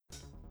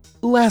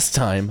Last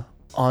time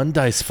on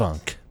Dice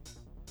Funk.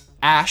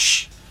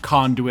 Ash,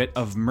 Conduit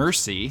of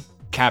Mercy,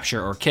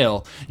 capture or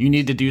kill, you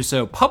need to do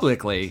so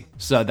publicly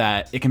so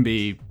that it can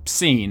be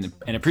seen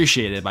and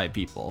appreciated by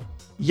people.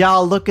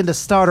 Y'all looking to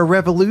start a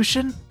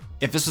revolution?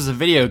 If this was a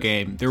video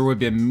game, there would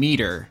be a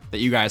meter that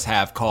you guys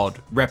have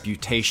called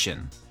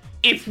reputation.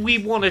 If we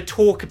want to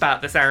talk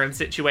about this Aaron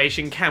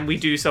situation, can we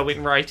do so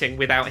in writing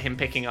without him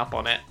picking up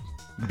on it?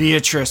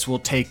 Beatrice will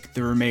take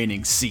the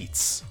remaining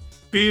seats.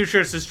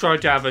 Beatrice has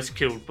tried to have us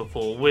killed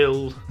before.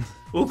 We'll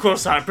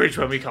cross that bridge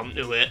when we come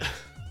to it.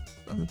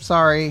 I'm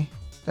sorry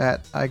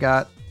that I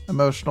got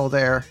emotional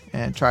there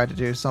and tried to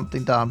do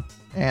something dumb.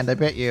 And I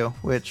bit you,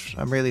 which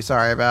I'm really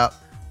sorry about.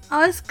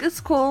 Oh,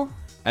 it's cool.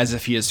 As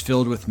if he is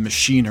filled with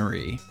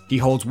machinery, he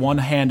holds one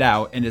hand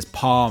out and his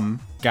palm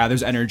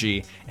gathers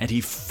energy and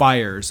he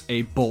fires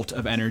a bolt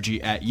of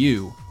energy at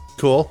you.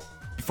 Cool.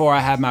 Before I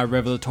had my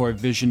revelatory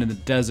vision in the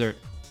desert,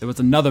 there was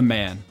another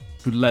man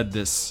who led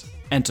this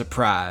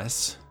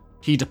enterprise.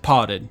 He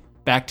departed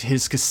back to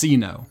his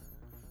casino.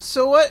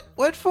 So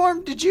what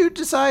form did you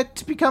decide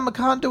to become a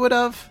conduit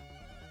of?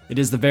 It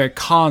is the very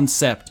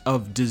concept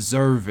of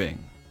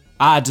deserving.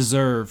 I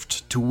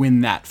deserved to win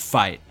that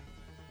fight,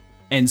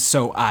 and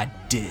so I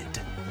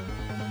did.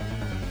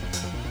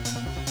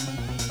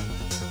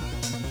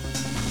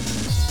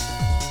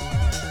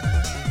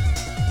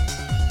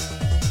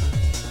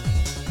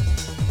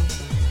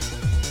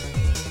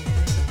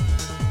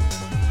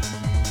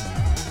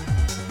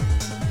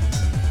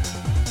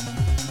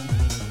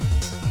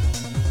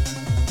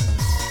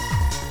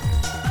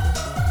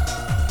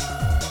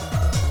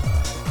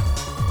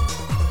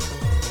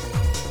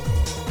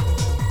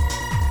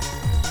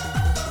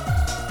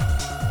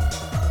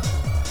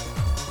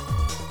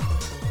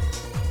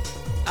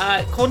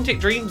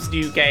 Quantic Dream's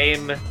new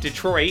game,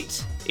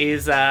 Detroit,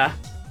 is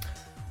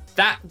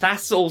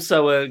that's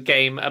also a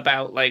game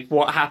about like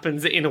what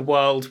happens in a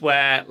world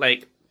where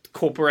like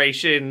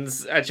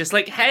corporations are just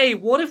like, hey,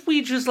 what if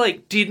we just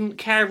like didn't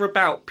care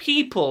about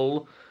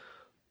people,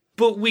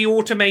 but we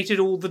automated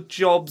all the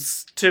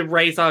jobs to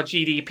raise our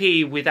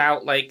GDP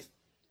without like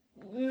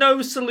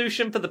no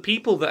solution for the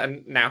people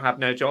that now have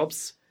no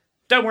jobs.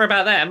 Don't worry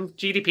about them.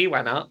 GDP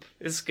went up.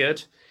 It's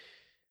good.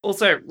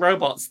 Also,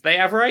 robots, they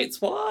have rights?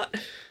 What?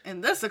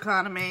 In this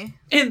economy.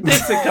 In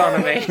this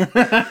economy.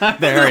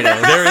 There it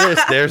is. There it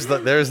is.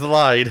 There's the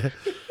line.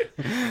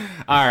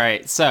 All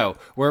right, so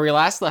where we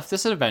last left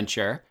this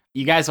adventure,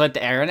 you guys went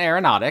to Aaron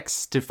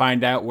Aeronautics to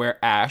find out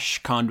where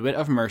Ash, Conduit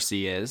of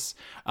Mercy, is.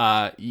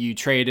 You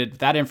traded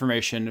that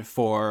information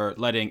for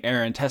letting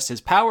Aaron test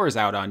his powers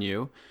out on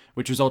you,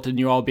 which resulted in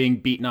you all being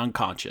beaten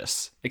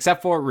unconscious,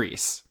 except for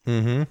Reese.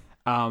 Mm-hmm.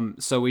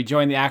 So we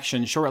joined the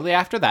action shortly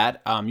after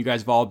that. You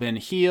guys have all been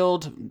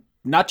healed,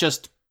 not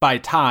just by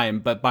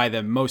time, but by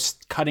the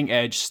most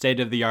cutting-edge,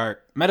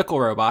 state-of-the-art medical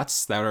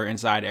robots that are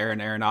inside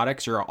Aaron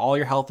Aeronautics. All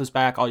your health is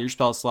back, all your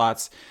spell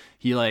slots.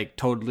 He,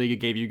 totally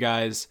gave you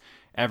guys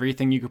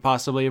everything you could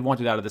possibly have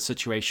wanted out of the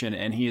situation,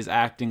 and he is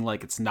acting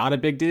like it's not a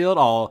big deal at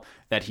all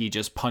that he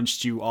just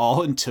punched you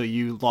all until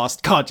you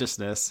lost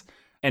consciousness.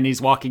 And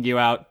he's walking you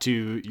out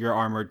to your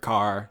armored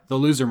car, the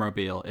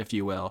Losermobile, if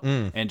you will,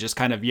 and just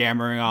kind of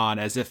yammering on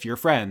as if you're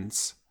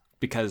friends,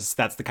 because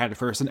that's the kind of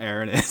person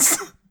Aaron is.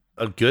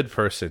 A good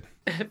person.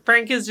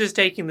 Frank is just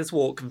taking this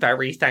walk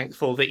very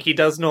thankful that he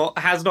has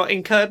not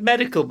incurred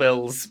medical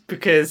bills,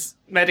 because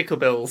medical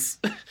bills.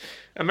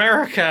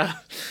 America.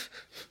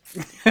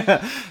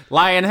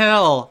 Lion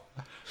Hill.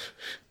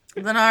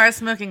 Lenara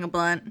smoking a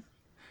blunt.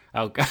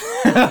 Oh, God.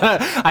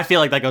 I feel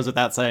like that goes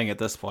without saying at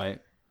this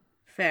point.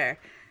 Fair.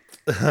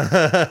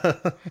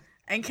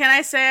 And can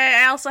I say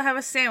I also have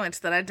a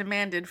sandwich that I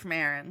demanded from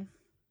Aaron?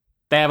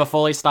 They have a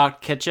fully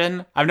stocked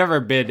kitchen. I've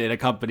never been in a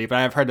company, but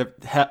I've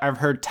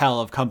heard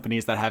tell of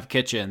companies that have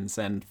kitchens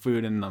and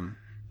food in them.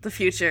 The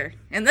future.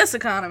 In this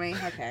economy.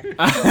 Okay.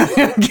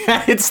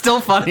 It's still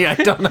funny. I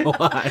don't know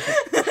why.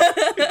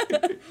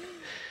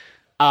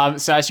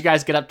 So as you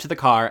guys get up to the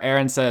car,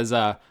 Aaron says,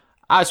 I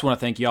just want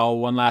to thank you all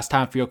one last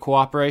time for your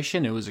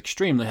cooperation. It was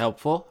extremely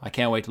helpful. I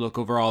can't wait to look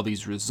over all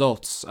these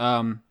results.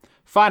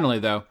 Finally,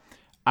 though,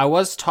 I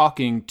was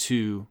talking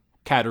to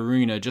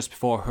Katerina just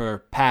before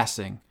her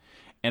passing,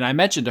 and I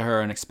mentioned to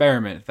her an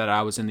experiment that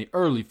I was in the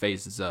early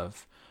phases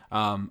of.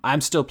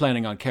 I'm still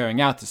planning on carrying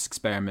out this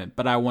experiment,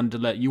 but I wanted to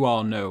let you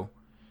all know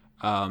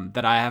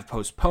that I have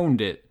postponed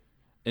it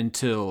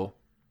until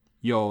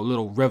your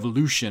little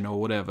revolution or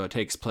whatever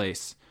takes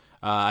place.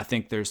 I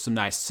think there's some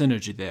nice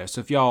synergy there.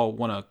 So if y'all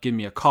want to give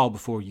me a call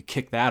before you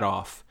kick that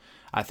off,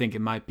 I think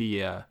it might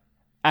be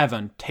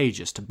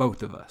advantageous to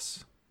both of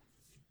us.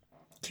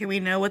 Can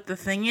we know what the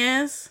thing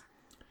is?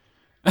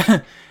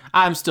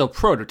 I'm still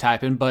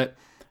prototyping, but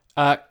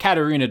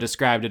Katerina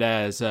described it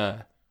as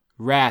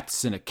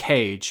rats in a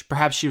cage.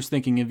 Perhaps she was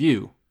thinking of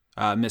you,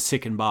 Miss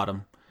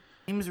Hickenbottom.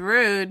 Seems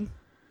rude.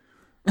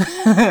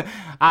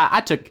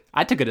 I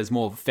took it as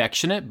more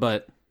affectionate,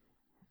 but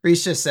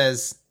Reese just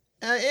says,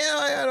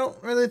 I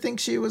don't really think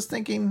she was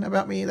thinking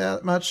about me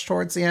that much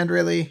towards the end,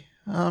 really.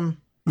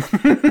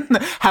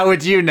 How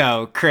would you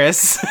know,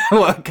 Chris,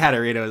 what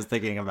Katarina was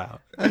thinking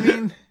about? I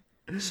mean,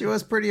 she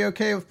was pretty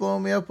okay with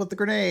blowing me up with the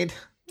grenade.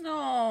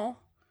 No.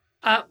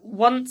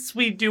 Once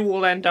we do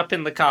all end up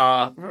in the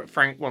car,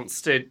 Frank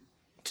wants to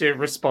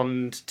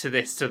respond to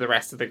this to the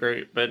rest of the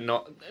group, but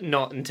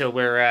not until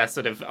we're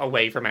sort of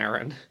away from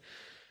Aaron.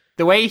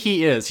 The way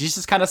he is, he's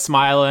just kind of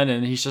smiling,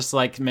 and he's just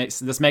like,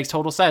 this makes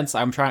total sense.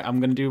 I'm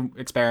going to do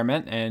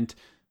experiment, and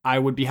I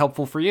would be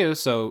helpful for you,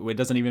 so it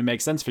doesn't even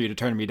make sense for you to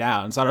turn me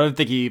down. So I don't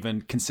think he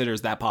even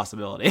considers that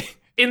possibility.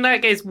 In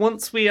that case,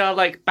 once we are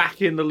like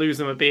back in the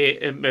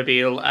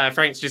Losermobile,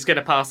 Frank's just going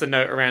to pass a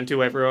note around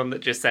to everyone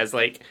that just says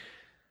like,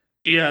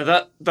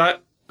 yeah,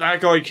 that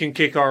guy can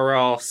kick our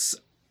ass,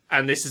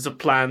 and this is a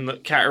plan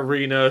that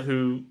Katarina,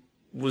 who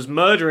was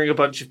murdering a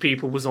bunch of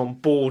people, was on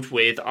board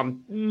with.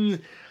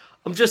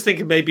 I'm just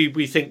thinking maybe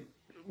we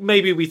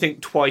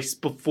think twice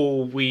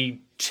before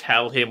we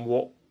tell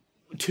him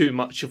too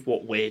much of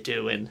what we're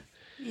doing.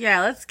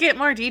 Yeah, let's get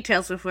more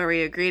details before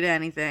we agree to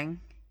anything.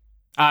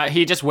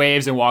 He just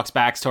waves and walks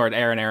back toward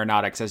Aaron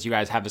Aeronautics as you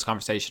guys have this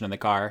conversation in the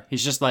car.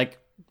 He's just like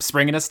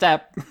springing a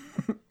step.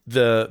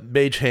 The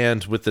mage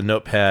hand with the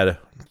notepad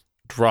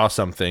draw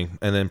something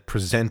and then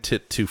present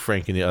it to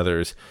Frank and the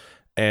others.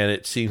 And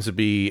it seems to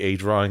be a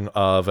drawing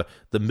of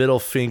the middle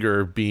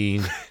finger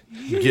being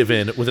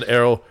given with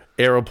an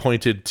arrow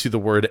pointed to the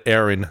word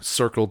Aaron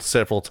circled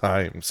several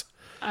times.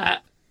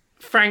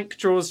 Frank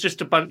draws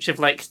just a bunch of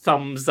like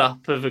thumbs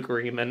up of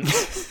agreement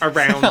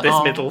around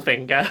this middle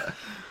finger.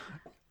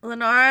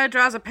 Lenora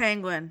draws a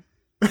penguin.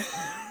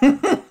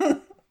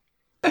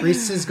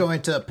 Reese is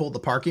going to pull the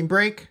parking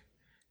brake,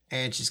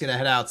 and she's going to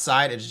head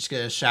outside, and she's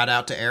going to shout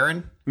out to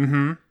Aaron.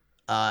 Mm-hmm.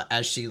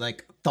 As she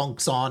like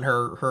thunks on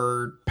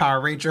her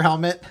Power Ranger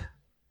helmet.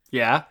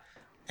 Yeah.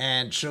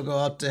 And she'll go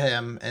up to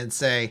him and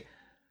say,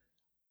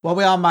 "While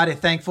we are mighty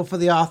thankful for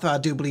the offer, I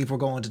do believe we're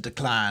going to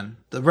decline.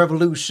 The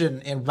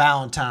revolution in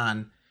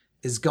Valentine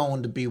is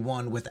going to be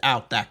one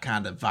without that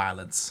kind of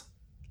violence."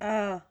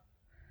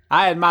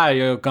 I admire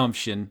your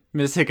gumption,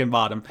 Miss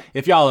Hickenbottom.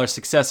 If y'all are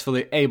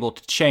successfully able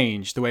to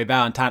change the way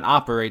Valentine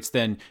operates,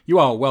 then you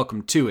are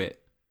welcome to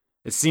it.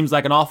 It seems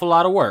like an awful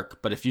lot of work,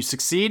 but if you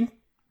succeed,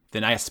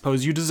 then I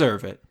suppose you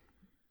deserve it.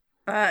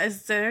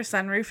 Is there a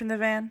sunroof in the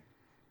van?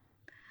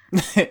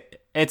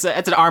 It's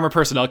an armor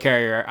personnel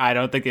carrier. I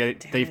don't think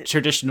they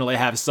traditionally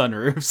have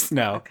sunroofs.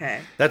 No.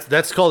 Okay.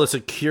 That's called a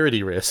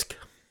security risk.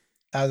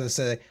 I was going to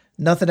say,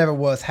 nothing ever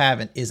worth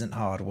having isn't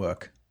hard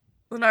work.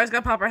 Lenora's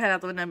gonna pop her head out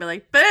the window and be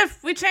like, "But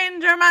if we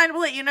change our mind,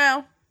 we'll let you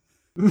know."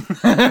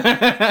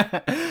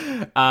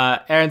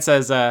 Aaron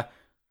says, "I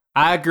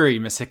agree,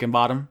 Miss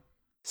Hickenbottom.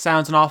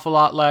 Sounds an awful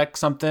lot like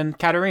something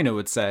Katarina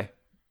would say."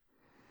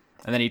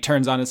 And then he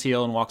turns on his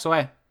heel and walks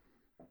away.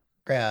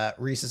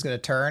 Reese is going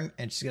to turn,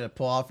 and she's going to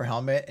pull off her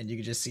helmet, and you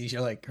can just see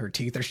her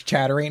teeth are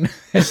chattering.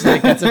 And she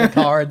like, gets in the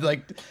car, and,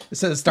 like,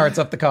 so it starts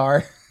up the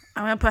car.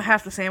 I'm gonna put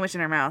half the sandwich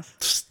in her mouth.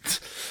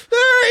 There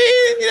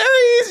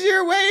are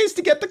easier ways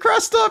to get the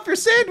crust off your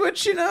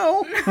sandwich, you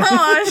know. No,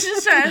 I was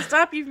just trying to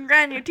stop you from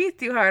grinding your teeth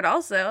too hard.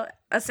 Also,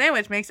 a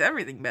sandwich makes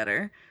everything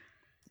better.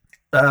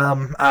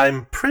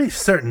 I'm pretty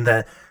certain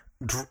that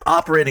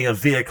operating a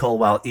vehicle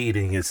while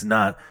eating is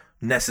not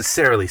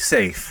necessarily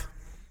safe.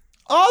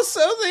 Also,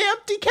 the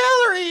empty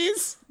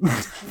calories.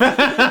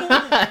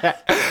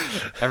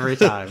 Every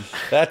time.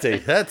 That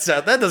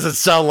doesn't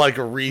sound like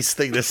a Reese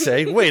thing to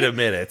say. Wait a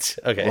minute.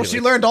 Okay. Well,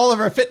 she learned all of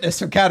her fitness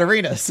from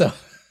Katarina, so.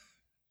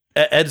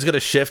 Ed's going to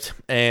shift,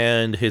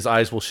 and his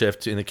eyes will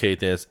shift to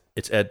indicate this.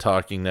 It's Ed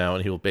talking now,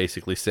 and he will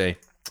basically say,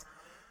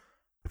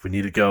 if we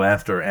need to go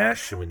after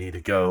Ash, and we need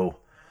to go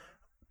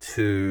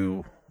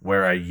to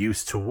where I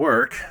used to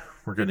work,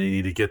 we're going to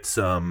need to get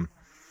some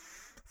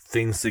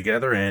things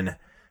together and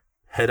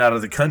head out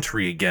of the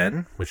country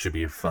again, which should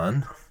be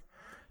fun.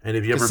 And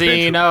have you ever been to...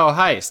 Casino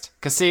heist.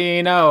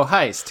 Casino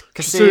heist.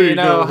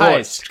 Casino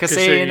heist.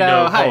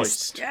 Casino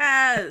heist.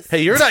 Yes.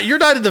 Hey, you're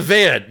not in the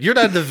van. You're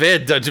not in the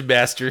van, Dungeon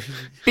Master.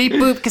 Beep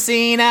boop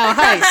casino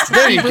heist.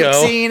 There you Beep, go.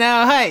 boop, casino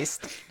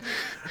heist.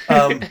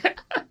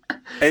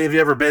 Hey, have you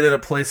ever been in a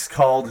place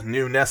called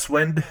New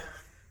Nestwind?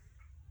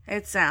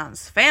 It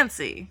sounds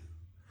fancy.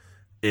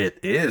 It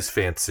is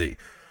fancy.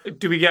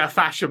 Do we get a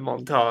fashion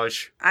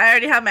montage? I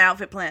already have my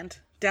outfit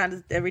planned, down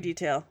to every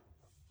detail.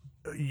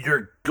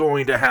 You're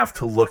going to have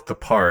to look the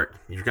part.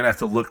 You're going to have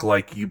to look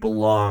like you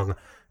belong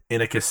in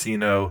a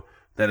casino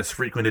that is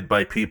frequented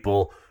by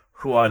people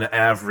who on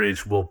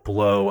average will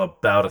blow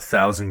about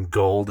 1,000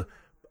 gold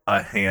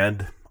a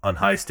hand on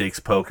high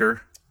stakes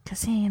poker.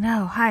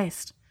 Casino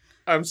heist.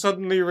 I'm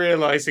suddenly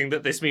realizing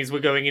that this means we're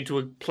going into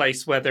a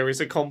place where there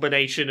is a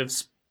combination of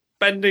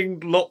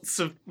spending lots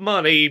of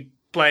money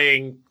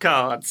playing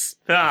cards.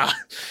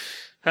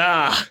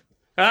 That's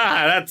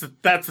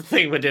the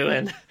thing we're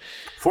doing.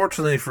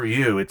 Fortunately for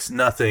you, it's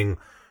nothing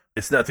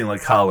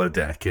like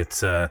holodeck.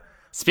 It's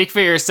Speak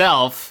for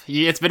yourself.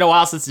 It's been a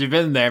while since you've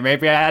been there.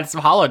 Maybe I had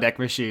some holodeck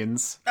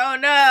machines. Oh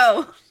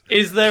no!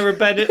 Is there a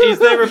potential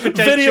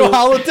video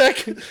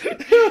holodeck.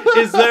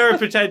 Is there a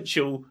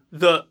potential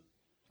that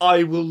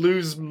I will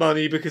lose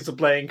money because of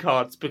playing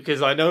cards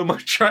because I know my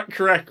track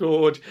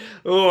record.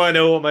 Oh, I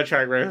know what my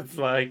track record's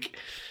like.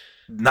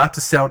 Not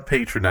to sound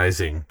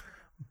patronizing,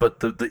 but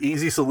the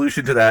easy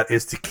solution to that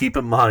is to keep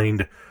in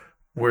mind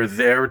we're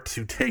there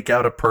to take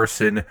out a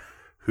person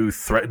who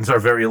threatens our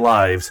very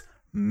lives.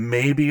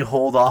 Maybe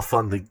hold off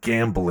on the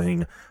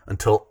gambling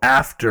until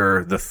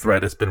after the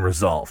threat has been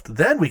resolved.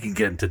 Then we can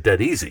get into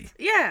dead easy.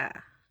 Yeah.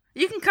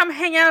 You can come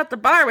hang out at the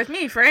bar with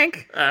me,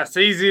 Frank. It's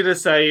easy to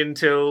say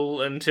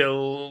until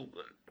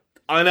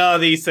I know how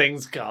these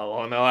things go.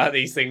 I know how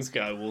these things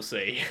go. We'll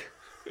see.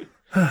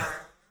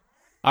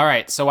 All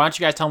right, so why don't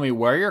you guys tell me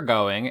where you're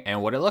going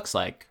and what it looks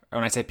like?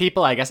 When I say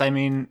people, I guess I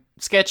mean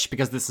Sketch,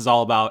 because this is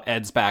all about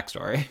Ed's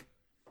backstory.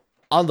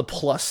 On the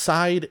plus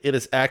side, it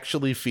is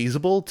actually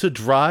feasible to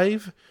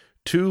drive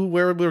to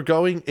where we're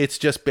going. It's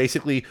just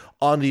basically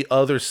on the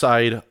other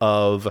side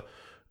of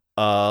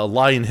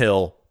Lion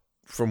Hill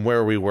from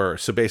where we were.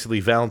 So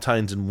basically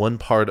Valentine's in one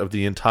part of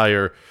the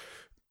entire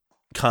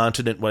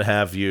continent, what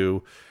have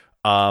you.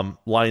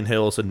 Lion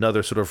Hill is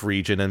another sort of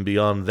region, and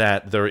beyond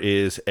that there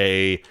is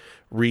a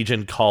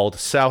region called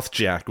South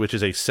Jack, which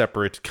is a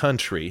separate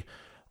country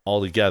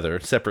altogether,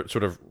 separate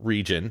sort of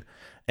region.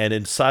 And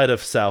inside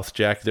of South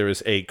Jack, there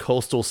is a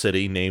coastal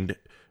city named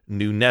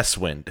New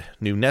Nesswind.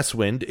 New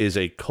Nesswind is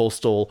a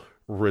coastal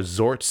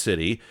resort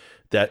city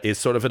that is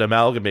sort of an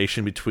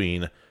amalgamation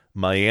between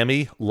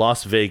Miami,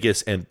 Las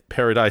Vegas, and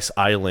Paradise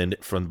Island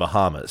from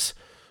Bahamas.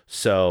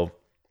 So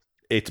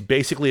it's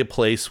basically a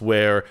place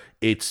where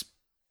it's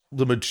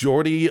the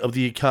majority of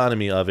the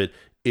economy of it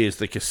is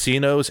the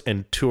casinos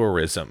and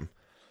tourism.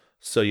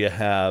 So you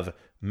have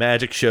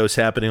magic shows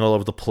happening all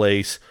over the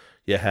place.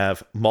 You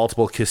have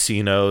multiple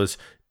casinos.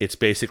 It's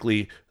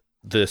basically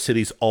the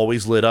city's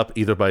always lit up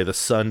either by the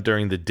sun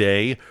during the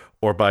day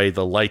or by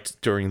the light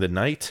during the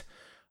night.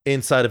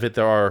 Inside of it,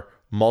 there are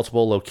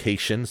multiple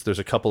locations. There's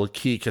a couple of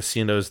key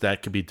casinos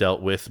that could be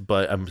dealt with,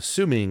 but I'm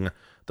assuming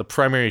the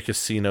primary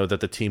casino that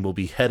the team will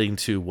be heading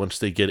to once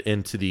they get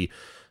into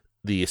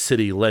the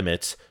city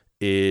limits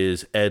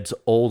is Ed's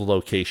old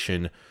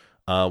location,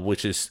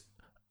 which is,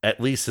 at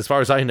least as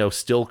far as I know,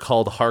 still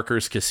called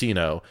Harker's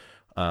Casino,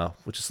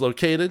 which is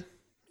located,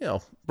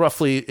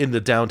 roughly in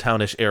the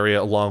downtownish area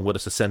along what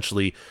is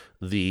essentially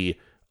the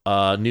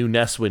New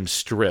Nesswind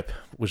Strip,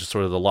 which is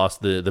sort of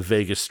the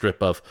Vegas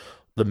strip of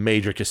the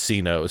major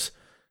casinos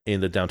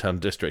in the downtown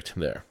district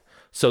there.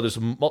 So there's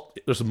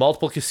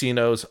multiple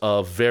casinos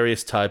of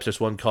various types. There's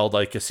one called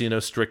like Casino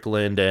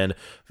Strickland and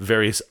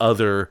various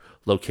other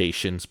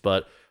locations,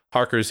 but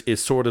Harker's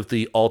is sort of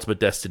the ultimate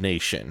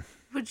destination.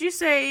 Would you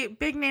say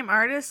big name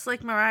artists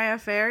like Mariah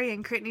Carey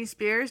and Britney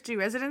Spears do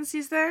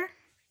residencies there?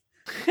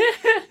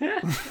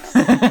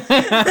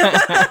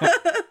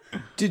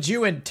 Did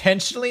you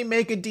intentionally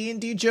make a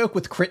D&D joke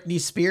with Britney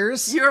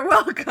Spears? You're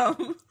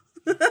welcome.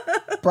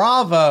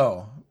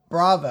 Bravo.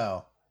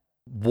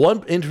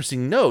 One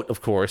interesting note,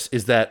 of course,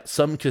 is that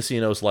some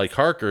casinos like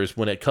Harker's,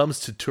 when it comes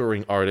to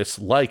touring artists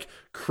like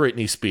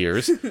Britney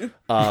Spears,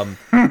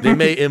 they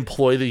may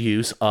employ the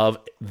use of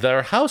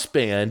their house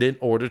band in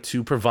order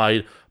to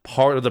provide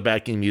part of the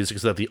backing music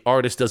so that the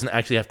artist doesn't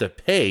actually have to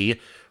pay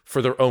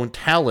for their own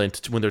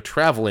talent when they're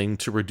traveling,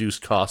 to reduce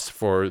costs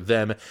for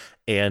them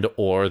and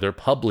or their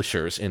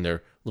publishers in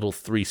their little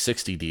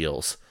 360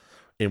 deals,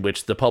 in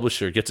which the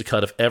publisher gets a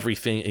cut of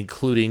everything,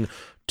 including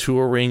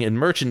touring and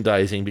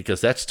merchandising,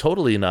 because that's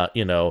totally not,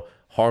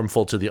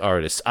 harmful to the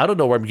artist. I don't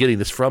know where I'm getting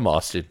this from,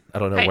 Austin. I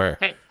don't know where.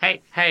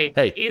 Hey.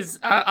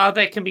 Are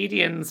there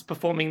comedians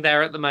performing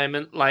there at the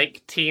moment,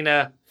 like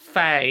Tina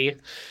Fey?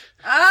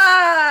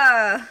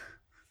 Ah!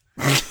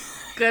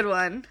 Good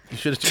one. You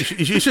should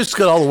just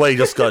got all the way,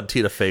 just got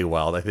Tina Fey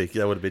wild. I think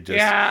that would have been just...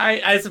 Yeah,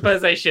 I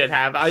suppose I should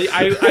have.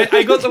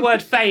 I got the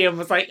word Fey and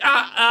was like,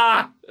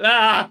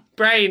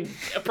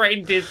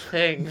 brain did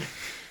thing.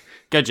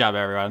 Good job,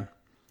 everyone.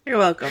 You're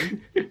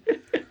welcome.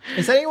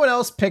 Is anyone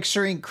else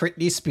picturing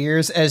Britney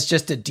Spears as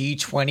just a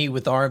D20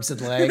 with arms and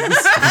legs?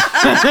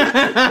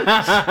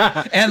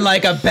 And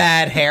like a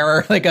bad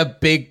hair, like a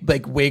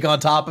big wig on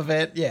top of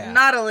it? Yeah.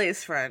 Not a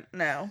lace front,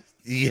 no.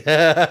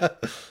 Yeah.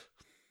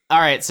 All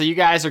right, so you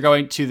guys are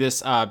going to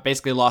this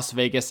basically Las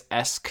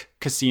Vegas-esque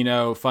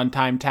casino fun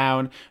time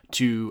town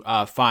to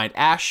find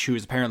Ash, who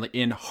is apparently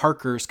in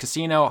Harker's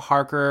Casino.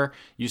 Harker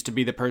used to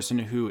be the person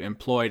who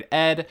employed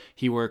Ed.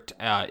 He worked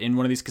in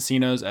one of these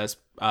casinos as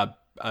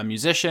a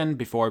musician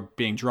before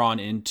being drawn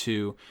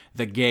into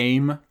the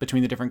game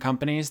between the different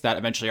companies that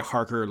eventually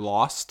Harker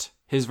lost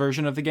his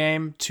version of the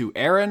game to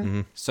Aaron.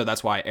 Mm-hmm. So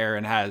that's why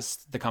Aaron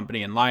has the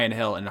company in Lion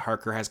Hill and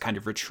Harker has kind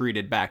of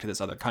retreated back to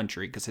this other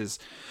country because his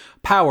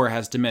power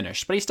has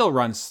diminished. But he still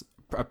runs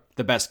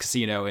the best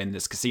casino in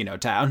this casino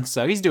town,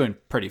 so he's doing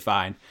pretty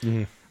fine.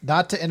 Mm-hmm.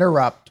 Not to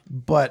interrupt,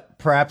 but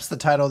perhaps the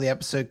title of the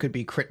episode could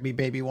be Crit Me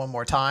Baby One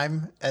More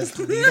Time as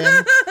the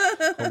lead-in.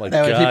 Oh my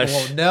that way gosh.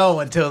 people won't know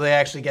until they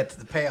actually get to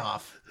the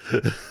payoff.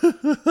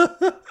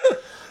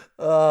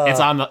 It's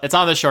on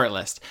the short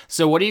list.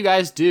 So what do you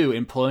guys do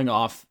in pulling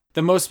off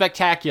the most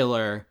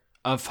spectacular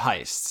of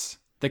heists?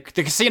 The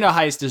casino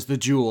heist is the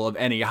jewel of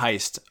any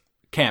heist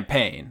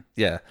campaign.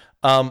 Yeah.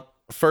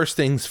 First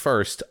things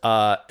first,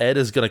 Ed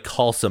is going to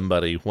call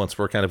somebody once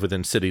we're kind of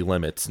within city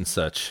limits and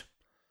such.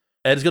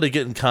 Ed's going to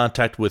get in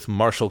contact with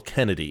Marshall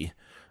Kennedy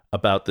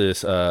about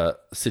this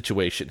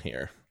situation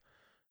here.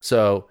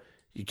 So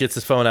he gets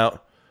his phone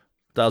out,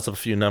 dials up a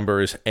few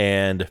numbers,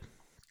 and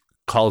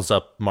calls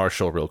up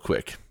Marshall real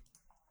quick.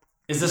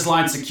 Is this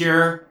line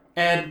secure,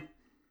 Ed?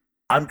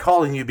 I'm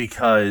calling you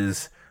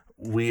because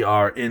we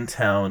are in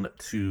town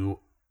to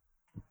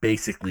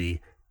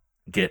basically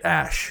get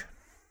Ash.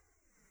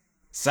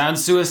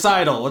 Sounds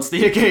suicidal. What's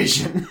the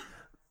occasion?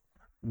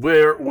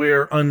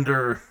 We're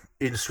under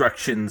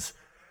instructions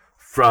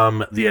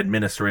from the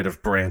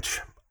administrative branch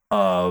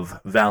of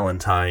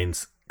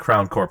Valentine's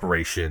Crown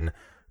Corporation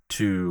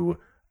to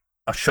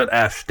shut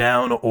Ash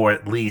down, or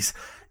at least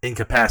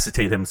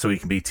incapacitate him so he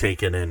can be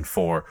taken in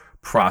for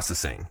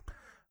processing.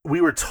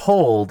 We were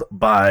told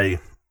by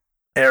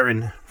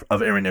Aaron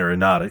of Aaron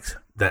Aeronautics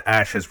that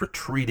Ash has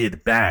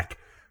retreated back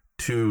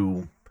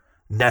to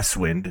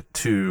Nestwind,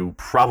 to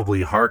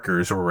probably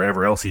Harker's or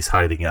wherever else he's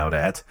hiding out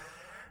at,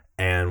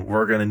 and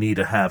we're going to need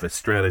to have a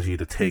strategy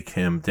to take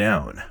him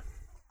down.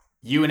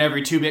 You and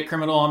every 2-bit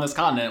criminal on this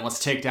continent wants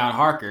to take down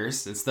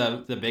Harker's. It's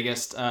the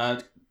biggest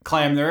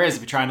claim there is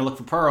if you're trying to look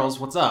for pearls.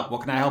 What's up?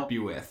 What can I help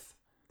you with?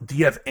 Do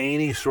you have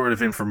any sort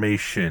of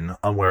information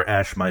on where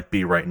Ash might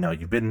be right now?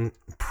 You've been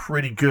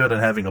pretty good at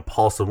having a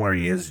pulse on where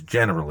he is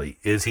generally.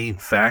 Is he, in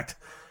fact,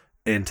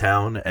 in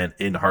town and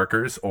in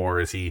Harker's,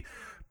 or is he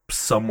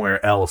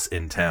somewhere else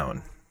in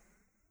town?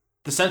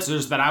 The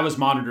sensors that I was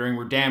monitoring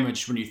were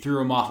damaged when you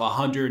threw him off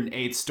a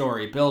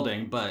 108-story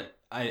building, but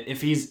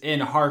if he's in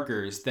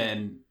Harker's,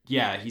 then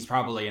yeah, he's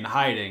probably in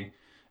hiding.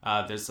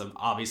 There's some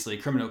obviously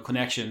criminal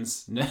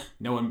connections.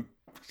 No one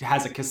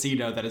has a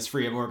casino that is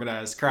free of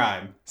organized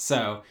crime,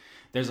 so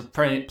there's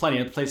plenty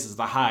of places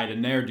to hide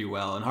and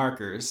ne'er-do-well in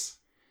Harker's.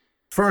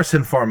 First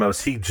and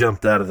foremost, he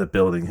jumped out of the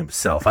building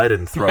himself. I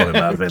didn't throw him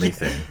out of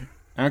anything.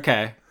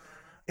 Okay.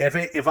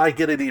 If I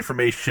get any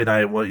information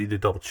I want you to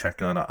double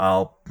check on,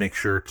 I'll make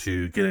sure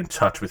to get in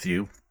touch with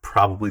you,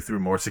 probably through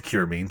more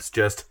secure means.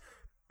 Just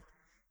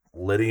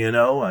letting you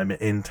know I'm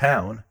in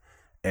town,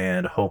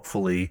 and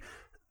hopefully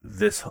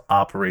this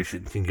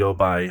operation can go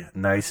by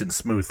nice and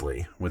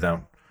smoothly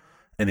without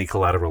any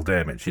collateral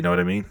damage. You know what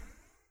I mean?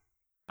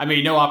 I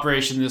mean, no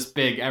operation this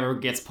big ever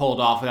gets pulled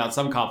off without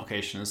some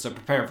complications, so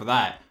prepare for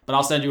that. But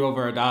I'll send you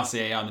over a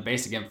dossier on the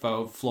basic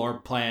info, floor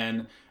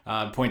plan,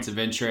 points of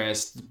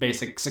interest,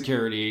 basic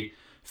security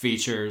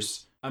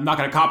features. I'm not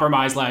going to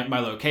compromise my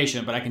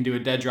location, but I can do a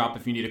dead drop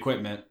if you need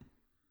equipment.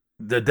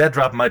 The dead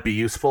drop might be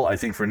useful. I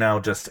think for now,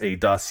 just a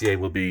dossier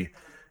will be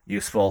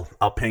useful.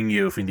 I'll ping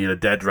you if you need a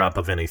dead drop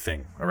of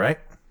anything, all right?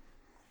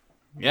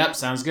 Yep,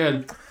 sounds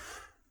good.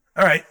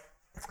 All right.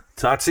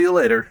 Talk to you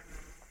later.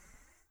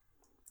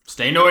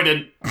 Stay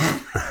noited.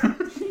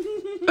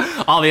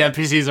 All the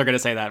NPCs are going to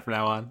say that from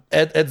now on.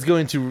 Ed's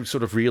going to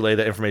sort of relay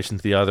that information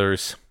to the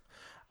others.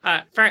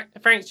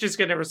 Frank's just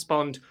going to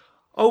respond,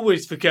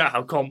 always forget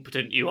how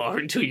competent you are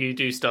until you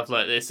do stuff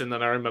like this, and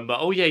then I remember,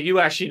 oh yeah, you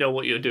actually know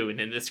what you're doing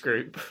in this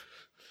group.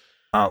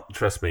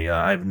 Trust me,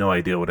 I have no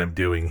idea what I'm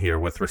doing here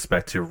with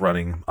respect to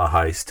running a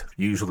heist.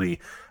 Usually,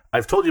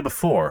 I've told you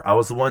before, I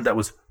was the one that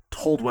was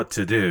told what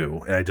to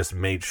do, and I just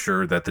made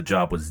sure that the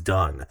job was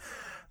done.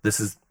 This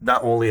is,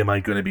 not only am I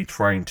going to be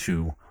trying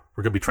to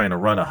run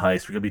a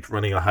heist, we're going to be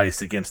running a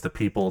heist against the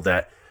people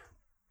that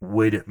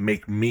would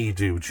make me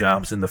do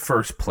jobs in the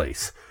first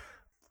place.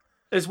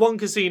 There's one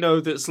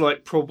casino that's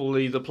like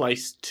probably the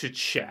place to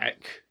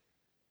check,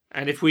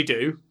 and if we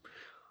do,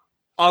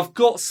 I've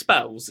got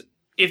spells.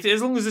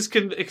 As long as this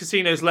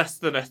casino is less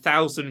than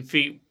 1,000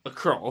 feet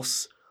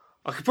across,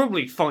 I could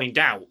probably find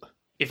out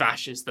if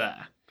Ash is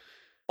there.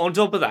 On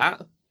top of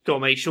that, got to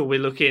make sure we're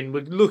looking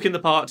the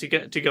part to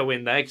go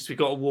in there, because we've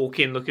got to walk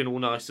in looking all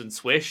nice and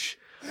swish.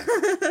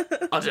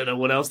 I don't know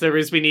what else there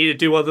is we need to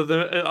do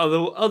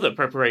other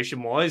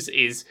preparation wise.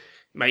 Is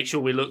make sure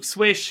we look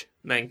swish,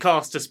 and then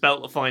cast a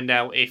spell to find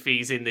out if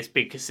he's in this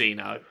big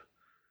casino.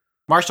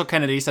 Marshall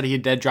Kennedy said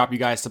he'd dead drop you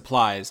guys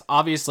supplies.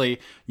 Obviously,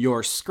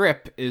 your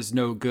script is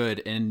no good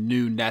in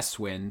New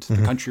Nestwind, the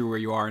country where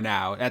you are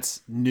now.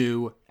 That's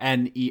New,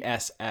 Nesswind.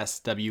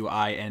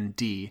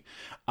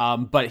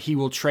 But he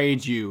will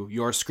trade you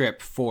your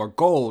script for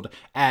gold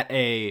at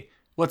a,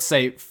 let's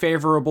say,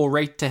 favorable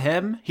rate to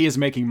him. He is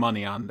making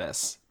money on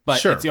this. But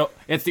sure.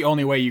 It's the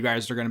only way you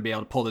guys are going to be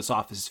able to pull this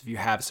off is if you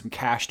have some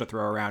cash to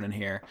throw around in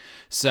here.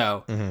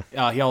 So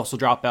he also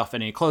dropped off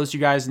any clothes you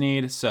guys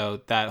need.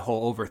 So that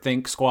whole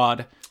overthink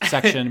squad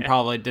section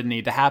probably didn't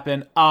need to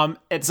happen.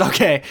 It's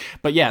okay.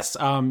 But yes,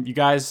 you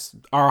guys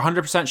are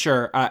 100%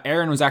 sure.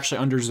 Aaron was actually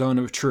under zone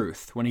of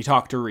truth when he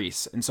talked to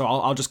Reese. And so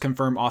I'll just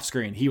confirm off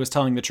screen. He was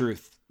telling the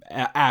truth.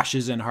 Ash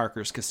is in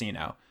Harker's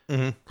casino.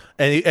 Mm-hmm.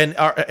 And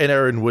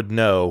Aaron would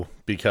know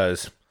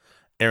because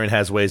Aaron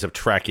has ways of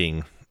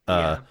tracking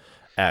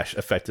Ash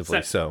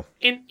effectively. So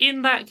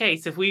in that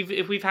case, if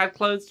we've had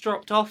clothes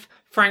dropped off,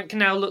 Frank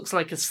now looks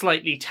like a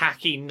slightly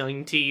tacky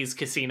 90s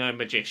casino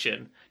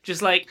magician.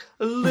 just like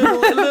a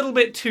little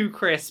bit too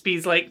crisp.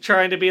 He's like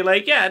trying to be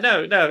like, yeah,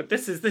 no,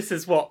 this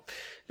is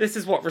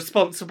what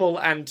responsible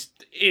and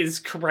is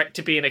correct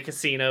to be in a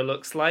casino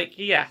looks like.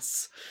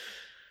 Yes.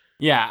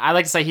 Yeah, I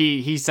like to say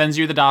he sends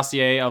you the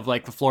dossier of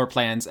like the floor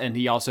plans, and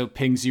he also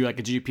pings you like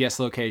a GPS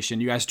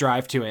location. You guys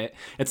drive to it.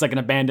 It's like an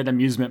abandoned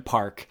amusement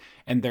park,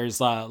 and there's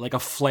like a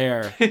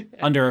flare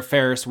under a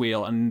Ferris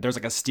wheel, and there's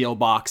like a steel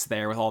box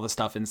there with all the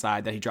stuff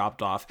inside that he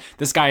dropped off.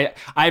 This guy,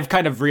 I've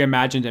kind of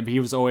reimagined him. He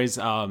was always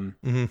a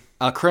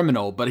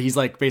criminal, but he's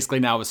like basically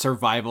now a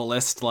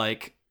survivalist.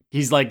 Like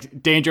he's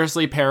like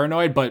dangerously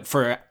paranoid, but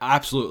for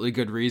absolutely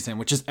good reason,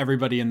 which is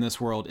everybody in this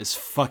world is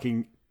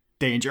fucking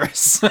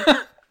dangerous.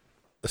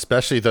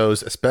 Especially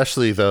those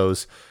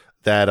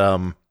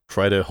that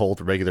try to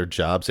hold regular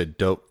jobs and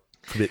don't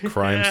commit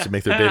crimes to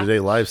make their day-to-day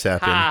lives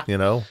happen, you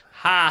know?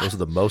 Those are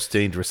the most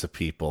dangerous of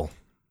people.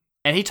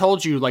 And he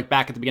told you, like,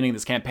 back at the beginning of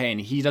this campaign,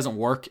 he doesn't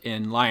work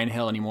in Lion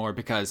Hill anymore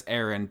because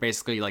Aaron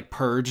basically, like,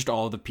 purged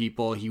all the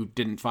people he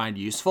didn't find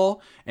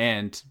useful.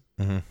 And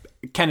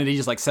Kennedy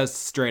just, like, says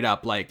straight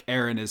up, like,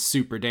 Aaron is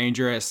super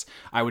dangerous.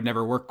 I would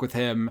never work with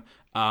him.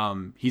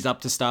 He's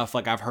up to stuff.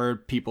 Like, I've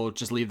heard people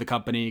just leave the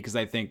company because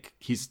they think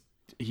he's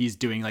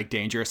doing like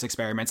dangerous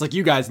experiments. Like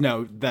you guys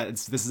know that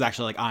this is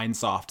actually like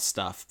Einsoft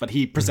stuff, but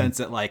he presents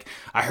it like,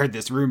 I heard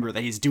this rumor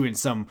that he's doing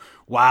some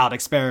wild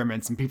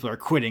experiments and people are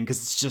quitting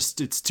because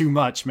it's too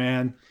much,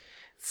 man.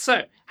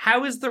 So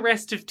how is the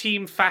rest of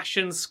Team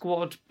Fashion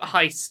Squad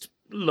heist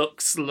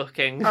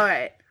looking? All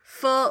right.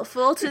 Full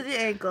to the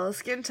ankle,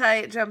 skin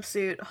tight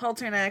jumpsuit,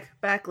 halter neck,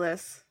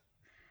 backless,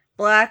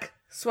 black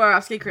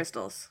Swarovski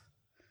crystals.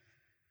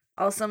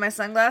 Also my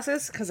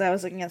sunglasses, because I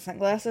was looking at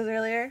sunglasses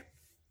earlier.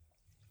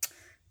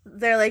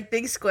 They're like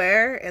big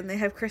square and they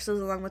have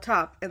crystals along the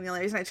top. And the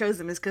only reason I chose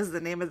them is because the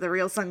name of the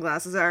real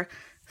sunglasses are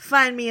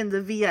Find Me in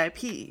the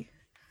VIP.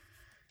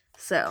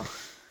 So,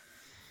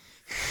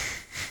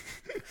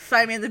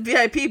 find me in the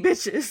VIP,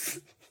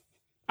 bitches.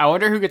 I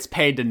wonder who gets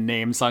paid to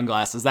name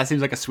sunglasses. That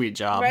seems like a sweet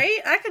job. Right?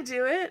 I could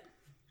do it.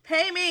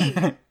 Pay me.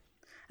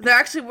 There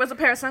actually was a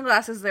pair of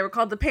sunglasses. They were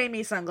called the Pay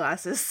Me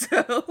sunglasses.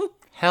 So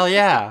Hell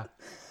yeah.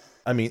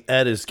 I mean,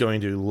 Ed is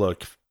going to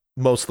look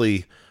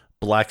mostly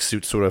black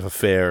suit sort of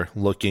affair,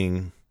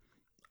 looking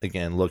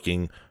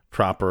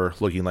proper,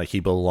 looking like he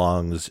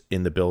belongs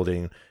in the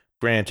building.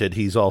 Granted,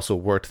 he's also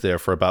worked there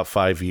for about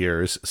 5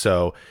 years,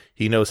 so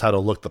he knows how to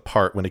look the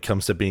part when it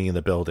comes to being in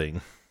the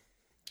building.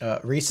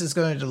 Reese is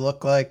going to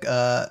look like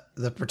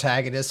the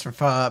protagonist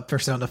from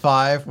Persona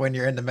 5 when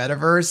you're in the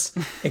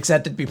metaverse,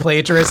 except it'd be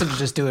plagiarism to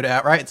just do it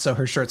outright, so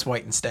her shirt's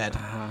white instead.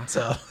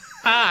 So.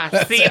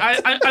 See,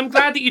 I'm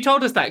glad that you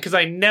told us that, because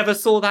I never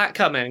saw that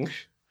coming.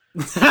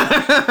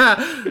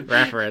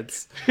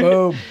 Reference.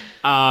 Boom.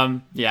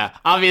 Yeah.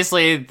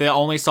 Obviously, the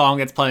only song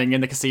that's playing in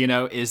the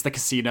casino is the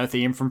casino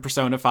theme from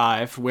Persona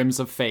 5.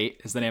 Whims of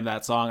Fate is the name of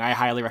that song. I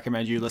highly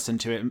recommend you listen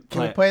to it.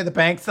 Can we play the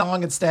bank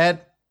song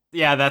instead?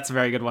 Yeah, that's a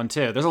very good one,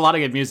 too. There's a lot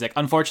of good music.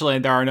 Unfortunately,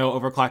 there are no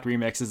overclocked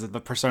remixes of the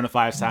Persona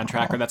 5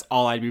 soundtrack, or that's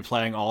all I'd be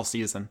playing all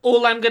season.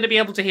 All I'm going to be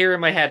able to hear in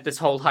my head this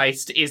whole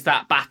heist is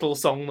that battle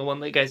song, the one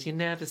that goes, you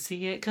never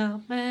see it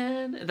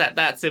coming.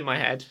 That's in my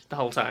head the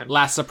whole time.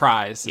 Last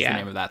Surprise is the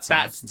name of that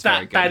song.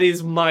 That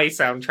is my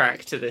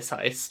soundtrack to this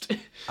heist.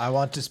 I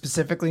want to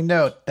specifically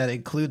note that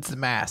includes the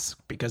mask,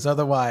 because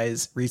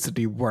otherwise Reese would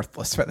be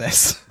worthless for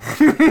this.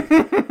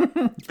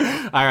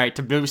 All right,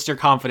 to boost your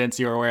confidence,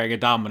 you are wearing a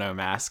domino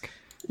mask.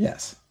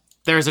 Yes.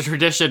 There's a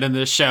tradition in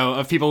this show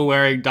of people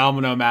wearing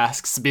domino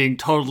masks being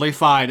totally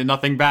fine and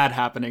nothing bad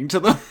happening to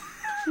them.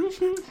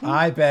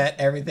 I bet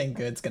everything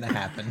good's gonna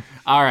happen.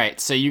 All right,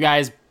 so you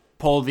guys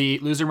pull the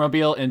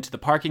Losermobile into the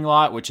parking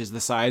lot, which is the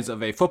size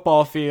of a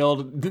football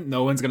field.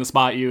 No one's gonna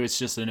spot you. It's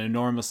just an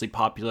enormously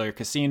popular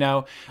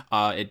casino.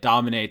 It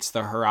dominates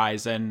the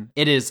horizon.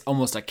 It is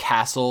almost a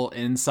castle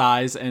in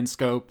size and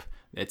scope.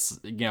 It's,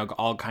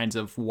 all kinds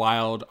of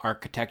wild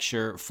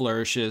architecture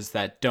flourishes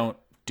that don't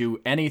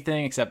do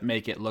anything except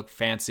make it look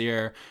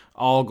fancier.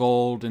 All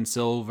gold and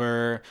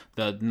silver.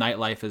 The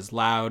nightlife is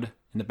loud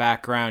in the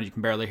background. You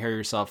can barely hear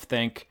yourself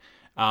think.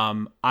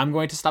 I'm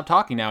going to stop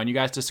talking now, and you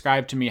guys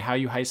describe to me how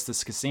you heist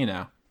this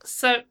casino.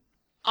 So,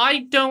 I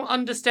don't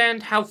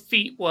understand how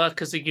feet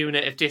work as a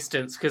unit of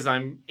distance because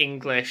I'm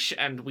English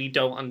and we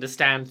don't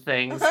understand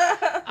things.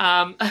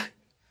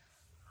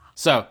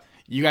 So,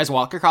 you guys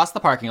walk across the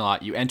parking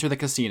lot. You enter the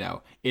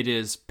casino. It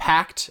is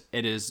packed.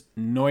 It is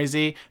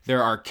noisy.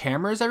 There are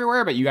cameras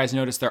everywhere, but you guys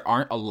notice there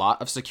aren't a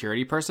lot of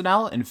security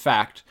personnel. In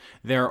fact,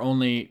 there are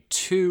only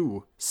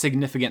 2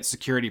 significant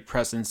security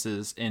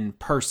presences in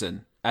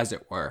person, as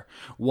it were.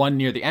 One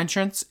near the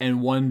entrance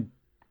and one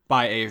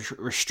by a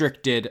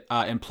restricted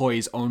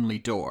employees-only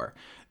door.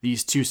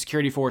 These 2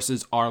 security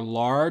forces are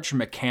large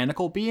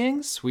mechanical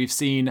beings. We've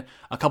seen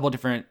a couple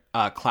different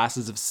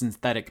classes of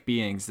synthetic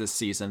beings this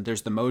season.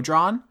 There's the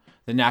Modron,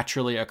 the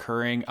naturally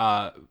occurring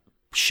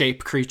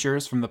shape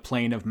creatures from the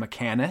plane of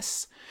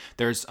Mechanus.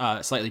 There's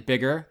slightly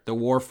bigger, the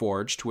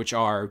Warforged, which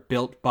are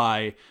built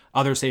by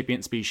other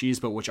sapient species,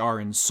 but which are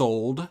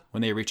ensouled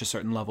when they reach a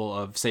certain level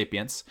of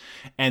sapience.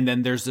 And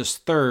then there's this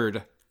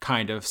third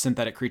kind of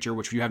synthetic creature,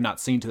 which you have not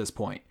seen to this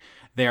point.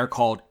 They are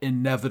called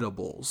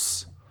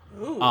Inevitables.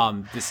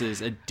 This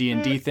is a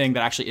D&D thing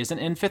that actually isn't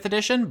in 5th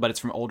edition, but it's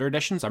from older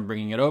editions. I'm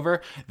bringing it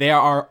over. They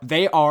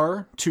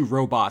are to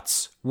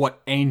robots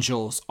what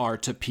angels are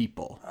to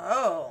people.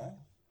 Oh.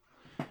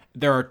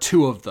 There are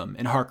 2 of them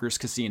in Harker's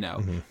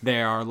Casino.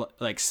 They are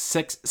like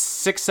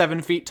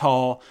 7 feet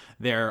tall.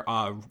 They're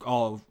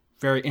all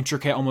very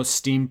intricate,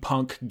 almost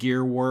steampunk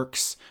gear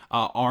works,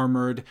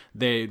 armored.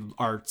 They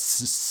are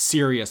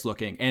serious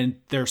looking, and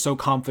they're so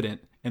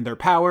confident in their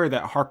power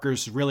that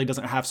Harker's really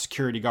doesn't have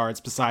security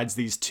guards besides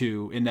these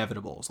 2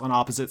 Inevitables on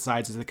opposite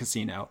sides of the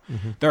casino.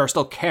 There are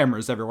still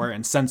cameras everywhere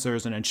and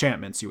sensors and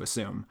enchantments, you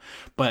assume.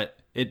 But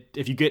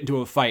if you get into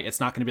a fight, it's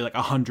not going to be like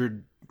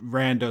 100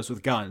 randos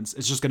with guns.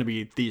 It's just going to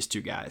be these 2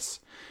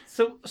 guys.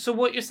 So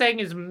what you're saying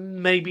is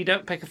maybe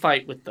don't pick a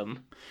fight with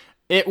them.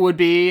 It would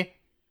be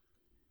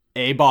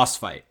a boss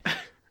fight.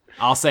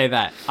 I'll say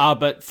that.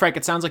 But Frank,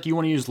 it sounds like you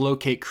want to use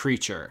locate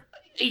creature.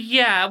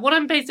 Yeah, what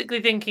I'm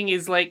basically thinking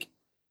is like,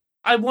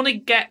 I want to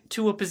get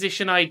to a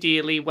position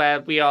ideally where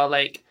we are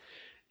like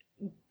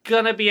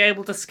gonna be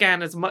able to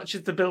scan as much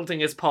of the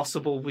building as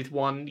possible with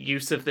one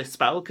use of this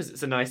spell because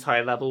it's a nice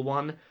high level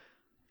one.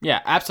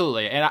 Yeah,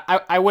 absolutely. And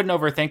I wouldn't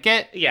overthink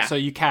it. Yeah. So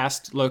you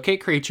cast locate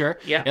creature.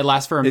 Yeah. It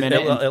lasts for a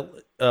minute.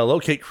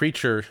 Locate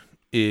creature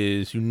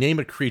is you name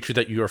a creature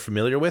that you are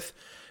familiar with,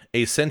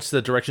 a sense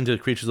the direction to the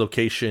creature's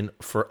location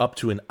for up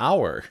to an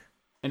hour.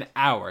 An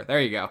hour.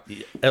 There you go.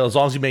 As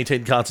long as you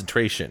maintain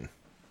concentration.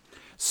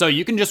 So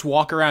you can just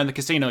walk around the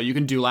casino. You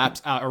can do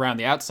laps out around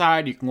the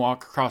outside. You can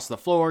walk across the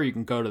floor. You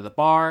can go to the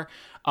bar.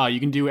 You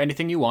can do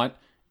anything you want.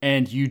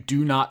 And you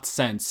do not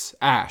sense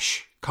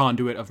Ash,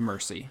 Conduit of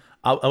Mercy.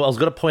 I was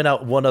going to point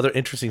out one other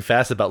interesting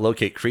facet about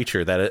locate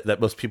creature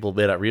that most people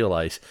may not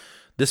realize.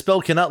 This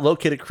spell cannot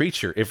locate a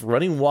creature if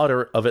running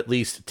water of at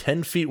least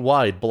 10 feet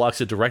wide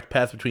blocks a direct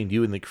path between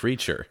you and the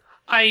creature.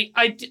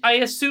 I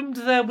assumed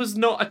there was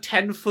not a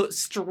 10-foot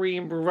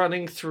stream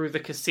running through the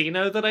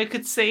casino that I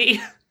could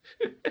see.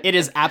 It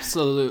is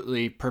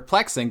absolutely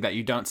perplexing that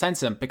you don't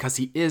sense him because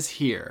he is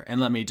here. And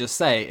let me just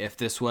say, if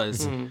this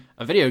was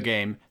a video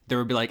game, there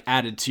would be like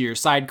added to your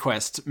side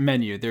quest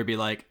menu, there'd be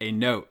like a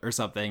note or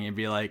something. It'd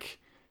be like,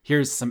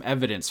 here's some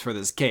evidence for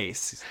this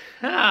case.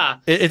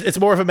 It's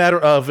more of a matter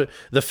of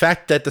the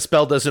fact that the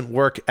spell doesn't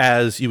work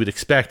as you would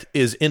expect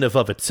is in and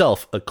of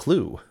itself a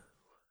clue.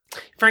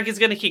 Frank is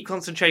going to keep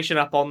concentration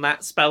up on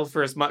that spell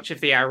for as much of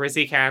the hour as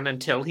he can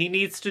until he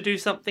needs to do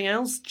something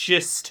else.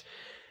 Just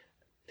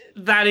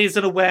that is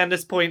an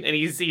awareness point, and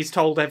he's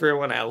told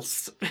everyone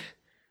else.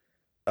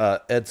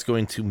 Ed's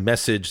going to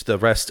message the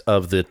rest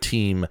of the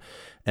team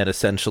and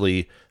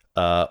essentially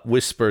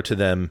whisper to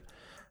them.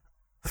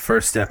 The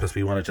first step is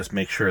we want to just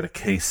make sure to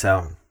case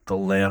out the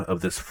layout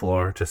of this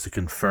floor, just to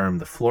confirm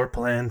the floor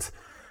plans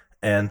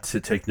and to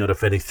take note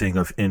of anything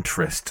of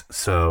interest.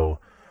 So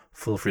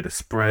feel free to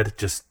spread,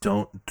 just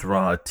don't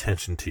draw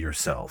attention to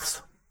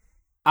yourselves.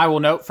 I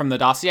will note from the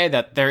dossier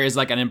that there is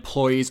like an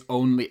employees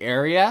only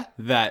area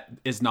that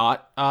is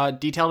not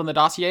detailed in the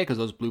dossier because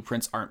those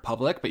blueprints aren't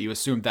public, but you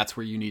assume that's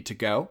where you need to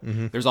go.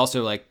 There's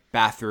also like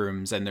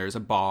bathrooms and there's a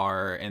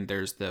bar and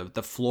there's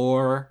the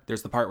floor.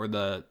 There's the part where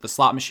the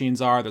slot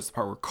machines are. There's the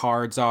part where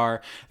cards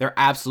are. There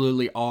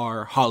absolutely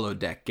are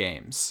holodeck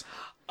games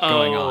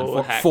going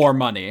on for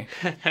money.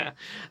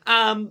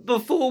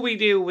 Before we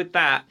deal with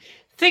that,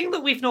 thing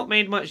that we've not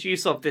made much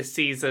use of this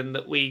season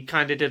that we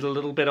kind of did a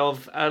little bit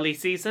of early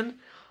season.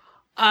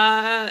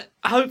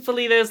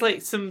 Hopefully there's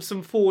like some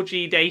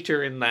 4G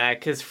data in there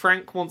because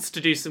Frank wants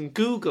to do some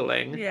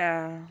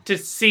Googling to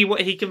see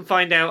what he can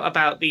find out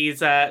about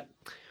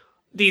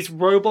these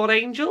robot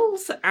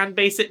angels and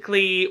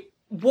basically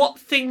what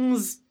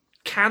things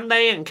can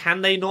they and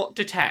can they not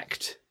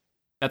detect.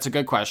 That's a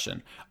good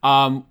question.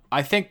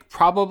 I think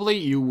probably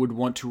you would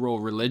want to roll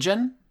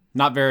religion.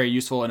 Not very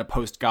useful in a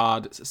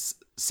post-God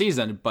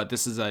season, but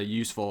this is a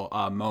useful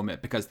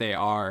moment because they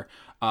are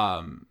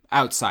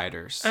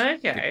outsiders.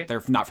 Okay.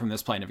 They're not from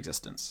this plane of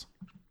existence.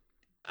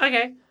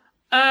 Okay.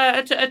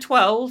 A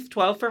 12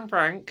 from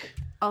Frank.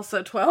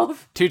 Also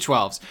 12. 2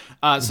 12s.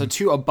 So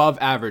 2 above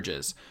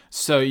averages.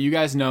 So you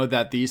guys know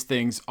that these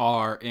things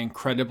are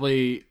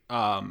incredibly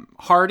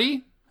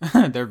hardy.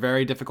 They're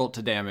very difficult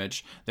to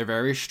damage. They're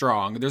very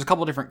strong. There's a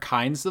couple different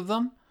kinds of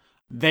them.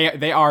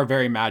 They are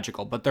very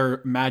magical, but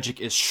their magic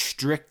is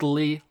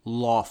strictly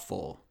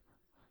lawful.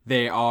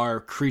 They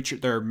are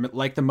they're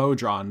like the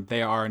Modron.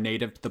 They are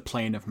native to the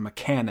plane of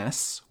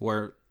Mechanus,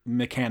 where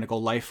mechanical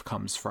life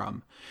comes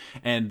from.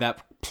 And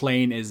that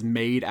plane is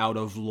made out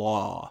of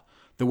law.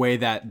 The way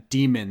that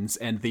demons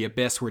and the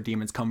abyss where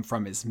demons come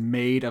from is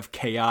made of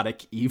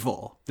chaotic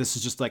evil. This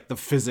is just like the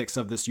physics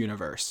of this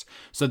universe.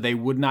 So they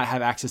would not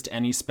have access to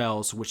any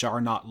spells which are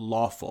not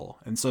lawful.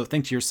 And so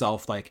think to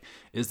yourself, like,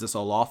 is this a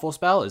lawful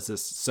spell? Is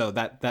this so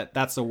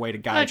that's a way to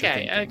guide your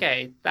thinking.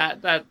 Okay.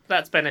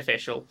 That's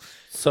beneficial.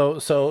 So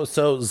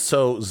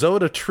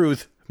Zone of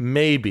Truth,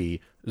 maybe.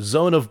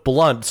 Zone of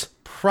Blunt,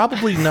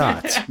 probably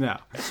not. No.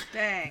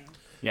 Dang.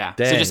 Yeah.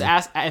 Dang. So just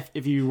ask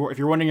if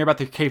you're wondering about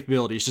their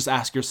capabilities, just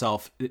ask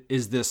yourself: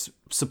 is this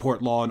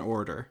support law and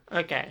order?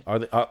 Okay.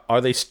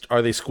 Are they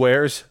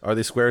squares? Are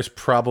they squares?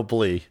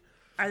 Probably.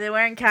 Are they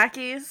wearing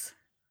khakis?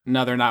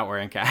 No, they're not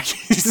wearing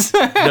khakis.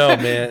 No,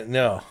 man.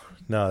 No,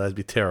 that'd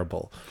be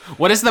terrible.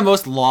 What is the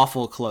most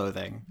lawful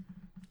clothing?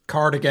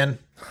 Cardigan.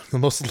 The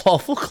most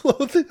lawful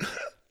clothing.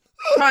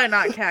 Probably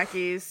not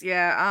khakis.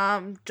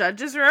 Yeah.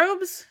 Judges'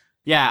 robes?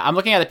 Yeah, I'm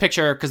looking at the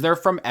picture because they're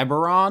from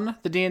Eberron,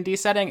 the D&D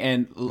setting,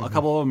 and a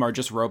couple of them are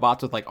just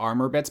robots with like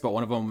armor bits, but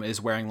one of them is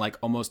wearing like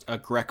almost a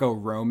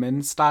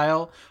Greco-Roman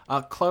style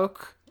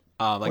cloak.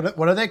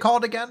 What are they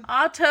called again?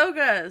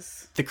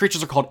 Togas. The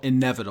creatures are called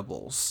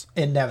Inevitables.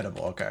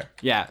 Inevitable. Okay.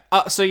 Yeah.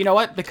 So you know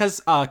what?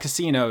 Because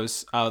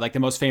casinos, like the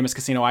most famous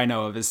casino I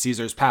know of is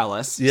Caesar's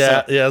Palace.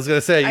 Yeah, So, I was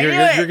gonna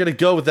say you're gonna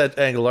go with that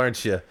angle,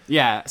 aren't you?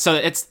 yeah. So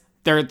it's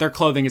their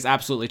clothing is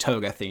absolutely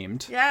toga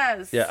themed.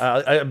 Yes.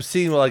 Yeah, I'm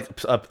seeing like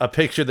a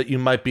picture that you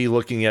might be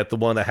looking at, the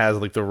one that has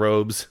like the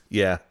robes.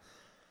 Yeah.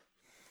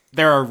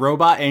 There are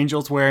robot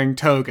angels wearing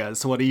togas.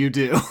 So what do you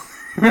do?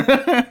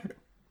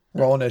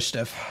 Roll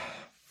initiative.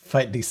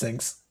 Fight these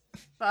things.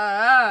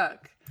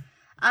 Fuck.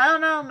 I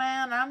don't know,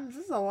 man. This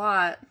is a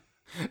lot.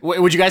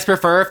 Would you guys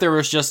prefer if there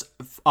was just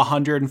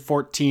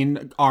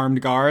 114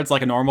 armed guards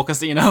like a normal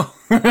casino?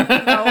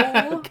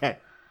 No. Okay.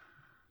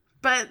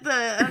 But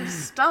I'm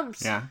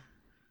stumped. Yeah.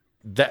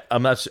 That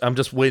I'm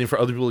just waiting for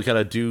other people to kind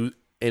of do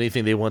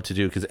anything they want to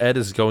do, because Ed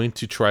is going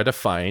to try to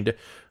find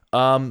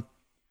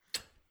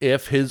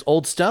if his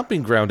old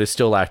stomping ground is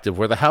still active,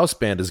 where the house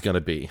band is going to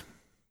be.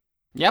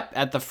 Yep,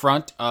 at the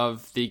front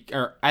of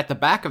at the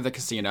back of the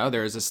casino,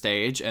 there is a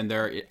stage, and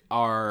there is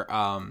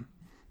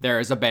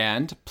a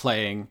band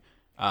playing,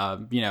 I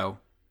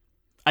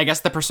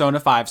guess the Persona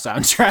 5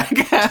 soundtrack.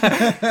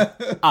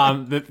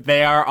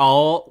 They are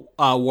all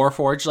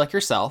Warforged like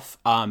yourself.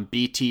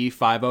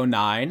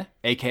 BT509,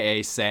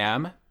 aka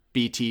Sam,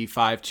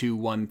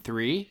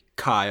 BT5213,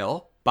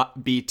 Kyle,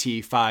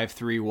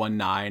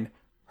 BT5319,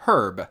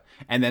 Herb,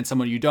 and then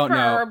someone you don't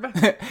know,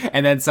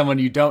 and then someone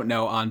you don't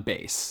know on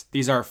bass.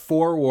 These are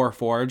 4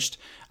 Warforged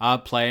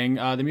playing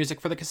the music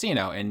for the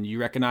casino, and you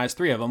recognize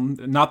 3 of them.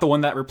 Not the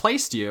one that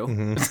replaced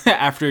you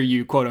after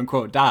you quote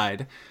unquote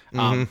died.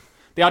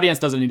 The audience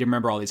doesn't need to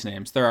remember all these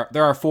names. There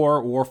are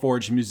 4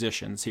 Warforged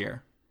musicians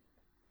here.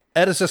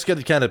 Ed is just going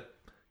to kind of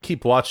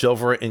keep watch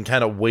over it and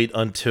kind of wait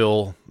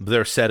until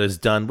their set is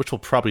done, which will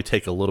probably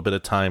take a little bit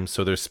of time,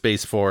 so there's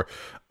space for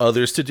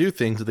others to do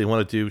things that they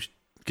want to do.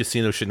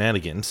 Casino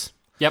shenanigans.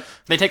 Yep.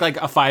 They take like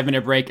a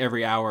 5-minute break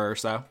every hour or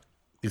so.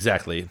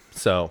 Exactly.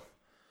 So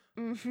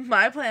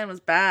My plan was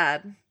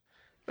bad.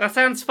 That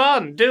sounds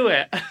fun. Do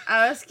it.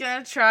 I was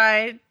gonna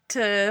try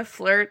to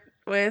flirt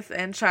with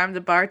and charm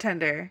the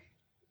bartender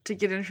to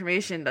get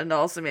information, and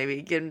also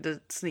maybe get him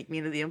to sneak me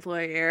into the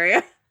employee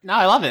area. No,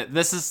 I love it.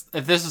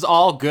 If this is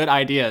all good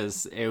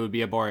ideas, it would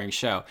be a boring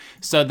show.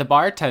 So the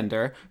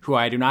bartender, who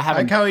I do not have,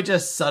 I like how he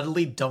just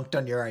suddenly dunked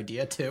on your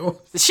idea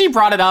too. she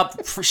brought it up.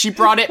 She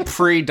brought it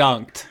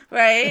pre-dunked.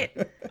 Right?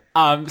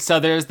 So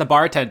there's the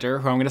bartender,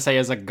 who I'm gonna say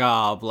is a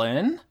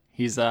goblin.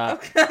 He's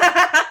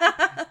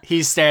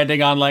he's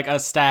standing on like a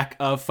stack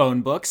of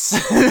phone books,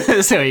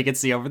 so he can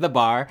see over the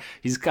bar.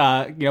 He's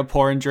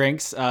pouring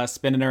drinks,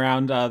 spinning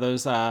around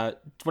those what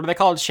are they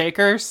called?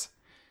 Shakers.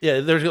 yeah,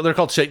 they're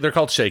called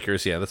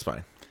shakers. Yeah, that's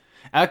fine.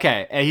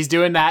 Okay, and he's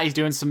doing that. He's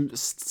doing some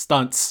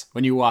stunts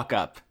when you walk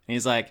up. And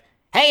he's like,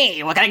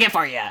 "Hey, what can I get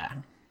for you?"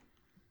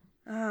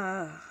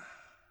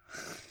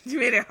 You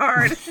made it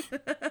hard.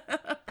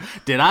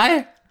 Did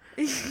I?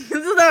 This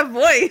is that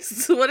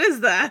voice. What is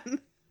that?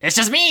 It's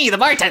just me, the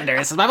bartender.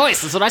 This is my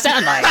voice. This is what I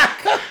sound like.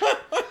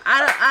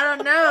 I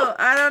don't know.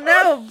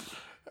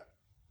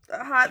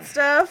 Hot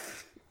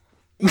stuff.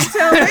 You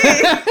tell me.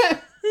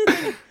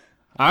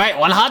 All right,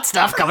 one hot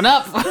stuff coming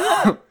up.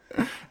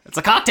 It's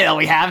a cocktail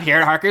we have here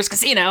at Harker's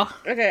Casino.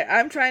 Okay,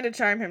 I'm trying to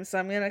charm him, so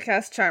I'm gonna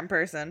cast Charm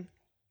Person.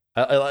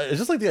 It's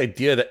just like the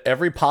idea that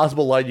every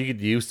possible line you could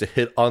use to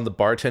hit on the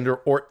bartender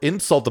or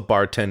insult the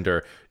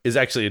bartender is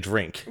actually a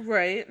drink.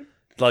 Right.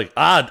 Like,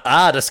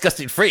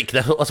 disgusting freak.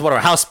 That's one of our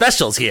house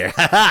specials here.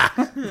 All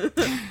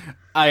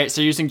right, so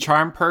you're using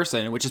Charm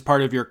Person, which is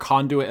part of your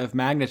Conduit of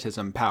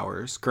Magnetism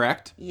powers,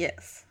 correct?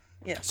 Yes.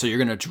 So you're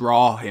going to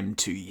draw him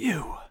to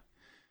you.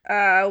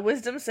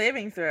 Wisdom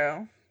saving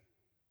throw.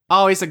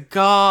 Oh, he's a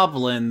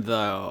goblin,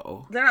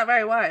 though. They're not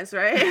very wise,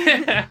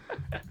 right?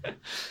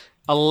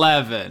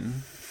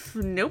 11.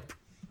 Nope.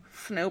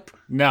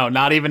 No,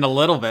 not even a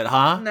little bit,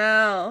 huh?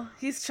 No,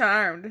 he's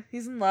charmed.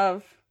 He's in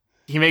love.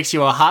 He makes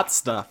you a hot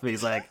stuff.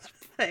 He's like,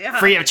 Yeah.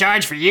 free of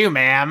charge for you,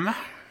 ma'am.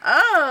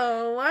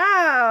 Oh,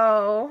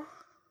 wow.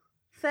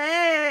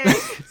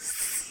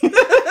 Thanks.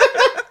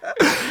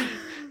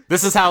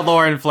 This is how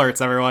Lauren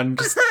flirts, everyone.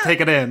 Just take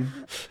it in.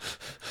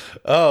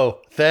 Oh,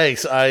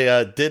 thanks.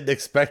 I didn't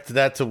expect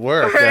that to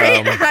work.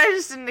 Right? I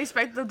just didn't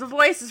expect the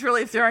voice is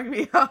really throwing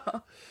me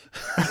off.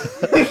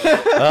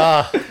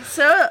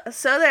 So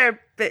there,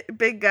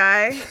 big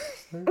guy.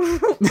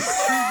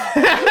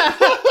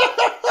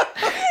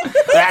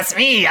 That's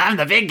me. I'm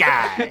the big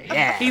guy.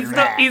 Yeah. He's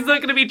not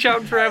going to be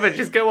charmed forever.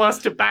 Just go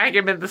ask to bag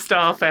him in the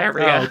staff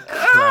area.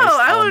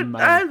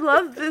 I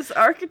love this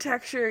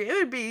architecture. It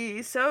would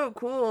be so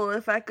cool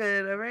if I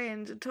could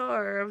arrange a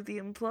tour of the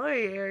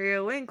employee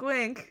area. Wink,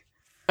 wink.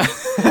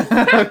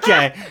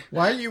 Okay.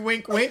 Why are you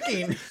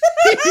winking?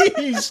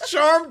 He's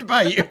charmed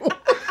by you.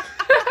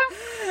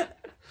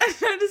 I'm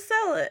trying to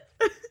sell it.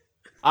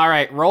 All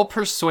right. Roll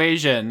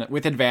persuasion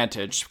with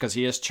advantage because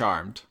he is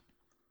charmed.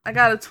 I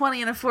got a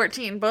 20 and a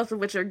 14, both of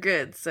which are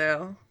good,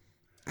 so...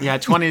 Yeah,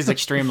 20 is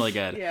extremely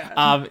good.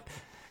 Yeah.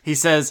 He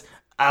says,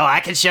 "Oh, I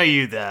can show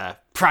you the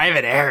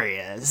private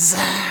areas."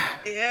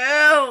 Ew!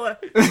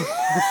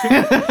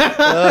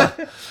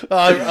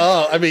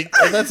 I mean,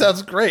 that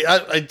sounds great.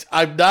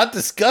 I'm not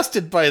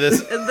disgusted by this.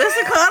 In this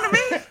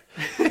economy?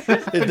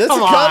 In this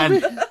Come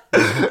economy? on.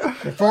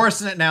 You're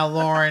forcing it now,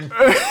 Lauren.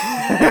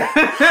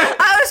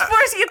 I was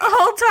forcing it the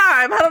whole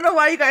time. I don't know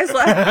why you guys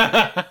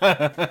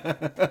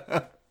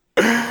left.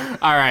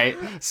 All right,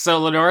 so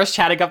Lenora's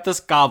chatting up this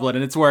goblin,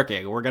 and it's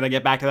working. We're going to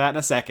get back to that in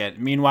a second.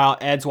 Meanwhile,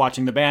 Ed's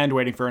watching the band,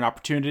 waiting for an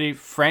opportunity.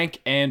 Frank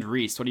and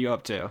Reese, what are you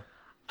up to?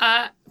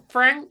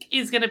 Frank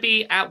is going to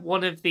be at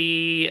one of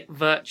the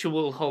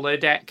virtual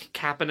holodeck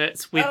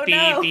cabinets with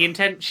the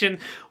intention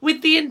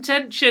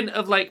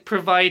of like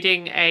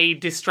providing a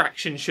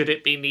distraction should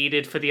it be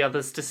needed for the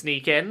others to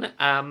sneak in.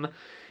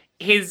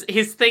 His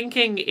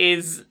thinking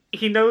is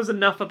he knows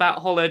enough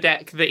about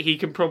holodeck that he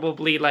can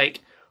probably like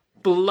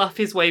bluff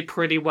his way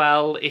pretty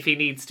well if he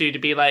needs to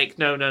be like,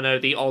 no,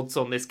 the odds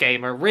on this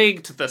game are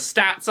rigged, the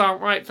stats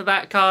aren't right for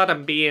that card,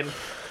 I'm being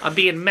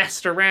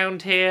messed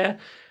around here,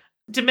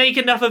 to make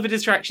enough of a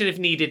distraction if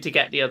needed to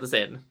get the others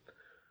in.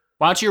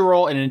 Why don't you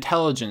roll an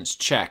intelligence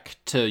check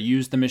to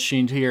use the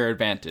machine to your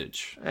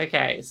advantage?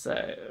 Okay,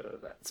 so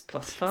that's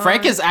 +5.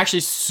 Frank is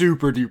actually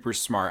super duper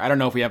smart. I don't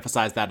know if we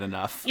emphasize that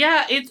enough.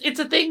 Yeah, it's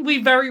a thing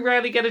we very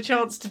rarely get a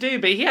chance to do,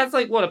 but he has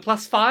like, what, a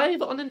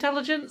 +5 on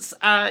intelligence?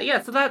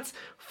 Yeah, so that's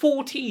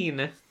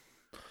 14.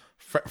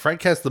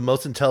 Frank has the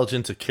most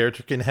intelligence a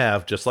character can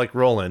have, just like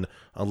Roland,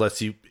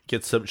 unless you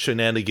get some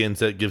shenanigans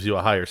that gives you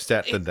a higher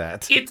stat than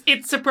that.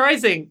 It's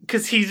surprising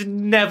because he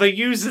never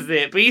uses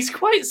it, but he's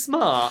quite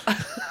smart.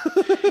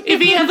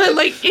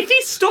 If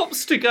he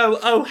stops to go,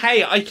 oh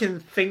hey, I can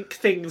think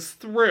things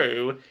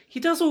through, he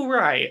does all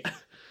right.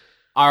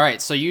 All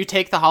right, so you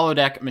take the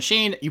holodeck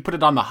machine, you put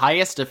it on the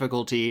highest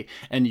difficulty,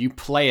 and you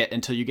play it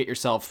until you get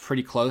yourself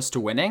pretty close to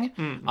winning.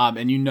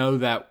 And you know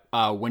that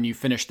when you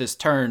finish this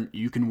turn,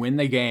 you can win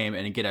the game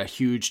and get a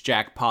huge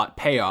jackpot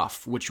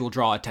payoff, which will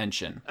draw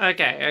attention.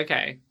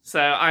 Okay. So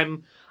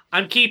I'm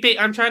trying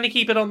to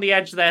keep it on the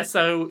edge there.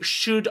 So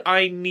should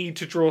I need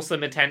to draw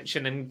some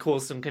attention and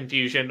cause some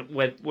confusion,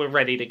 we're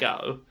ready to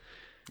go.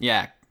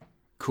 Yeah,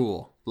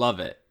 cool,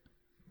 love it.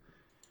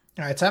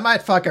 All right, so I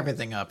might fuck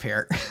everything up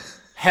here.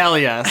 Hell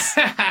yes.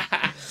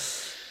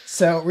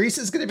 So Reese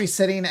is going to be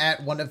sitting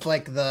at one of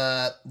like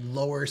the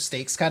lower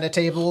stakes kind of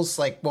tables,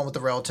 like one with the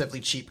relatively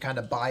cheap kind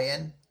of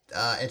buy-in.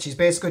 And she's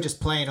basically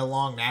just playing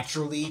along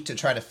naturally to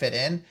try to fit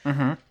in.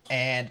 Mm-hmm.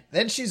 And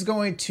then she's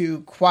going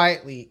to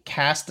quietly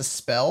cast the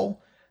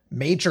spell,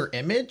 Major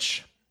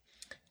Image.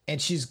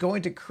 And she's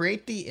going to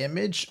create the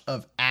image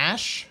of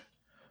Ash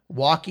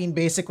walking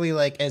basically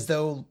like as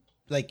though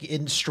like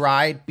in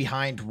stride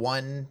behind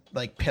one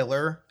like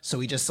pillar.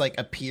 So he just like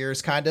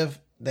appears kind of,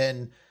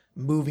 then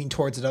moving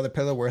towards another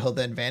pillar where he'll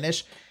then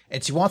vanish.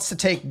 And she wants to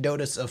take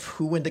notice of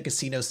who in the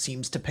casino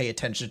seems to pay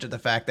attention to the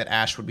fact that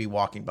Ash would be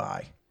walking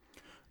by.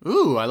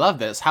 Ooh, I love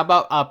this. How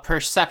about a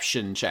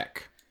perception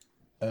check?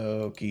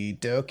 Okie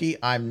dokie.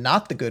 I'm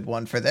not the good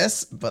one for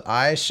this, but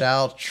I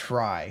shall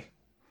try.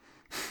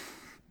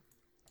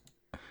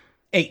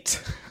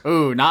 8.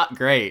 Ooh, not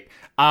great.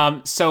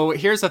 So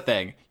here's the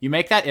thing. You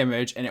make that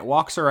image and it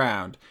walks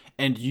around,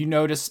 and you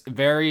notice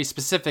very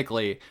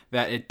specifically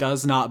that it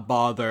does not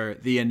bother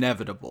the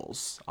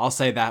inevitables. I'll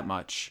say that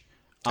much.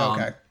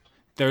 Okay.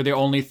 They're the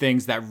only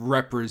things that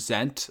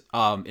represent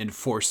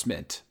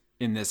enforcement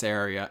in this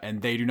area,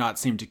 and they do not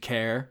seem to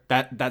care.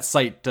 That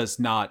sight does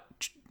not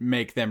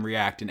make them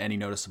react in any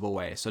noticeable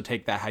way. So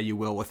take that how you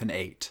will with an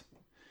 8.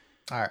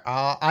 All right.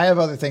 I have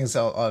other things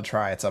I'll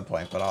try at some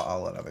point, but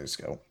I'll let others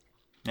go.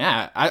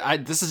 Yeah, I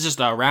this is just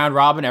a round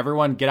robin.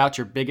 Everyone get out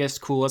your biggest,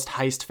 coolest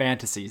heist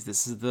fantasies.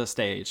 This is the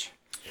stage.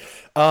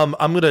 I'm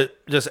going to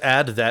just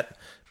add that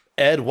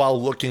Ed,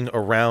 while looking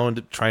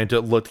around, trying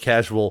to look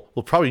casual,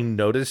 will probably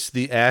notice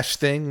the Ash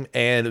thing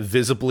and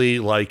visibly,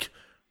 like,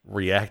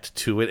 react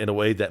to it in a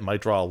way that might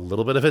draw a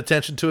little bit of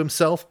attention to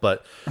himself,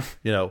 but,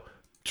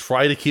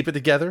 try to keep it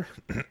together.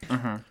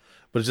 Mm-hmm.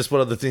 But it's just one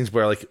of the things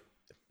where, like,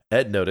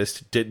 Ed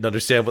noticed, didn't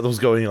understand what was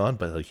going on,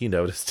 but, like, he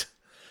noticed.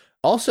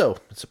 Also,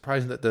 it's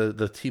surprising that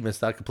the team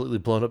has not completely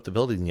blown up the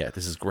building yet.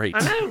 This is great. I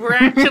know, we're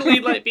actually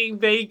like being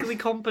vaguely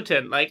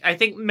competent. Like, I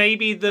think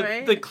maybe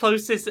the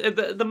closest,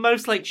 the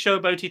most like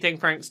showboaty thing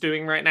Frank's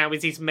doing right now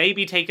is he's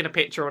maybe taking a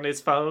picture on his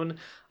phone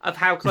of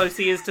how close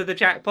he is to the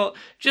jackpot,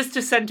 just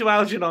to send to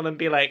Algernon and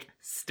be like,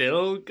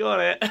 still got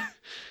it.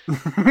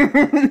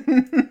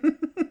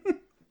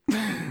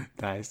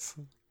 Nice.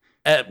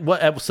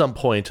 At some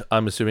point,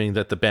 I'm assuming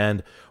that the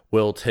band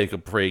will take a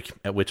break,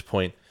 at which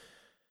point,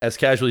 as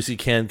casually as he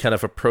can, kind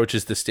of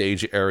approaches the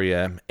stage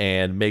area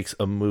and makes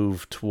a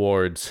move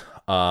towards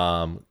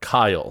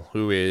Kyle,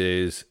 who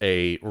is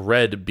a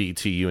red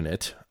BT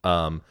unit,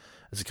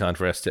 as a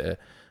contrast to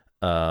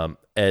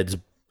Ed's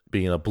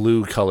being a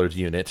blue-colored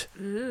unit.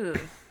 Ooh.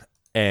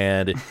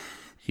 And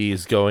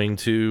he's going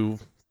to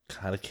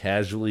kind of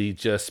casually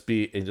just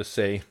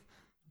say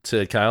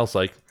to Kyle's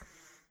like,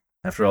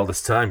 after all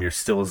this time, you're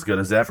still as good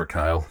as ever,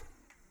 Kyle.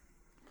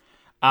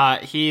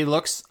 He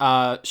looks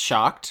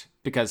shocked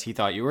because he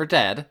thought you were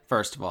dead,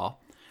 first of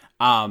all.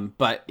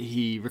 But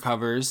he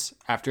recovers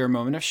after a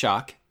moment of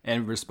shock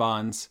and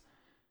responds,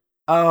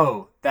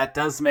 "Oh, that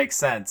does make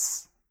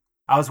sense.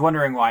 I was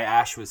wondering why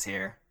Ash was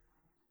here."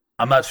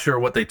 I'm not sure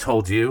what they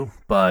told you,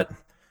 but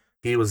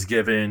he was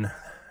given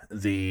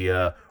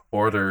the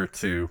order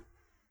to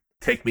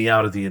take me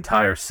out of the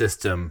entire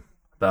system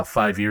about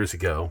 5 years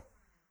ago.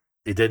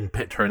 It didn't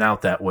turn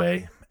out that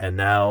way, and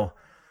now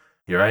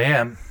here I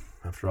am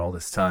after all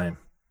this time.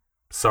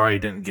 Sorry I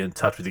didn't get in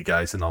touch with you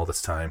guys in all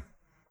this time,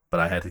 but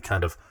I had to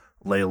kind of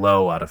lay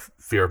low out of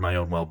fear of my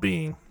own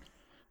well-being.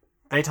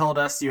 They told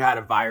us you had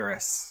a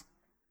virus.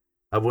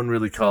 I wouldn't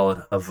really call it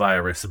a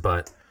virus,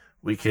 but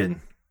we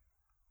can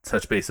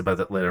touch base about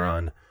that later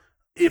on.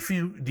 Do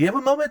you have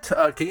a moment?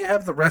 Can you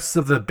have the rest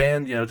of the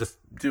band, just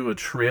do a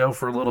trio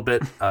for a little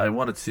bit? I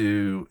wanted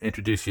to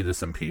introduce you to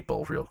some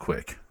people real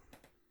quick.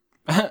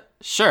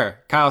 Sure.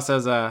 Kyle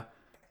says,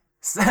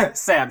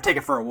 Sam, take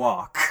it for a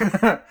walk.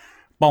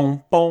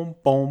 Boom, boom,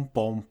 boom,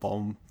 boom,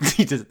 boom.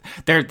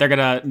 They're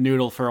gonna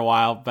noodle for a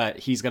while, but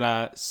he's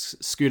gonna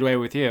scoot away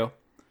with you.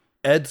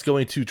 Ed's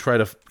going to try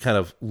to kind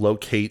of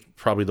locate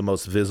probably the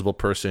most visible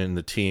person in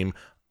the team.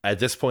 At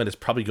this point, it's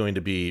probably going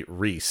to be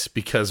Reese,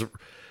 because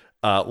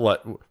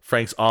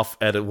Frank's off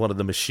at one of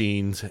the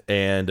machines,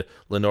 and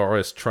Lenora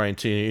is trying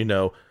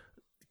to,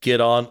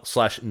 get on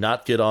 /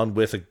 not get on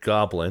with a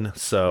goblin.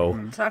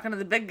 So Talking to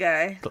the big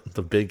guy.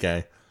 The big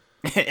guy.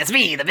 It's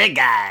me, the big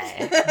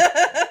guy.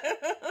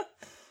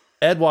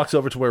 Ed walks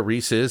over to where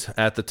Reese is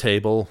at the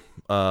table.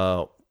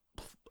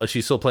 Is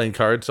she still playing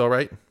cards all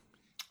right?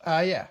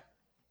 Yeah.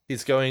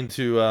 He's going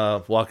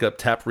to walk up,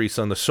 tap Reese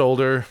on the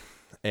shoulder,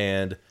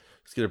 and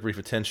let's get a brief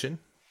attention.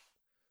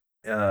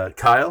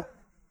 Kyle?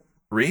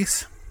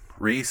 Reese,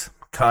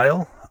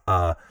 Kyle.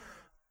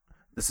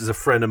 This is a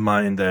friend of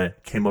mine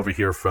that came over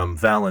here from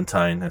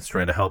Valentine that's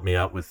trying to help me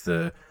out with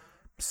the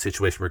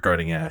situation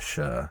regarding Ash.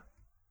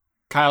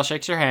 Kyle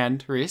shakes your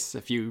hand, Reese,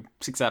 if you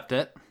accept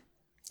it.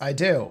 I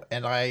do,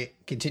 and I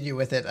continue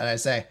with it, and I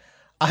say,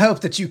 I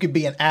hope that you can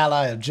be an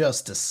ally of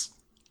justice.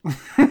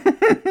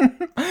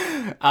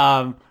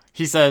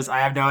 He says,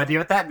 I have no idea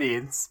what that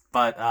means,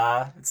 but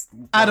it's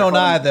I don't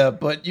either,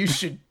 but you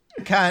should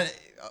kind of...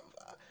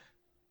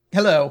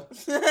 Hello.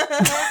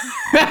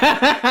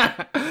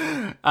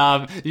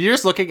 You're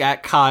just looking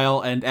at Kyle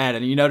and Ed,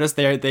 and you notice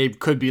they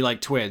could be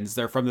like twins.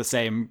 They're from the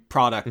same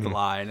product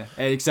line,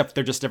 except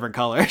they're just different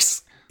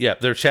colors. Yeah,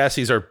 their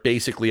chassis are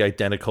basically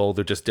identical.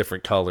 They're just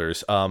different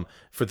colors.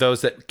 For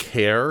those that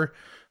care,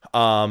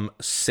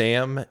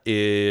 Sam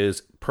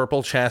is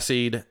purple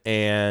chassied,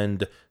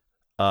 and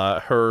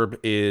Herb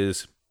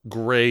is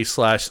gray /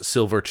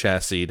 silver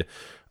chassied.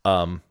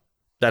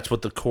 That's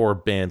what the core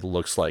band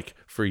looks like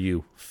for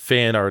you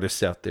fan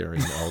artists out there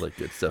and all that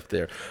good stuff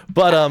there.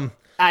 But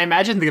I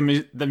imagine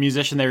the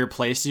musician they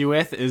replaced you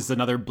with is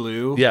another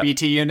blue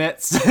BT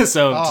units.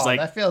 So just like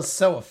that feels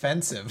so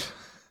offensive.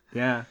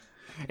 Yeah,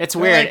 it's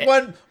weird.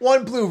 Like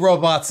one blue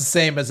robot's the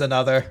same as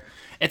another.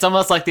 It's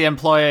almost like the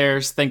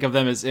employers think of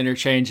them as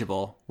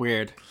interchangeable.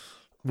 Weird.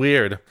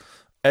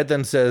 Ed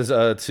then says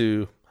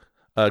to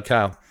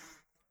Kyle,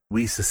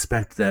 we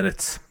suspect that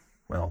it's,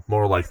 well,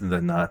 more likely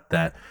than not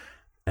that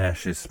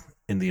Ash is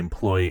in the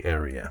employee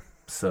area.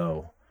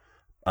 So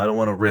I don't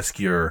want to risk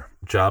your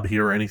job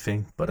here or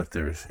anything, but if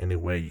there's any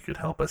way you could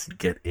help us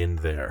get in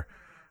there,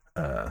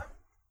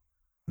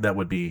 that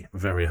would be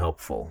very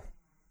helpful.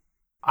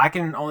 I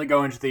can only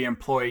go into the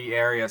employee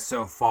area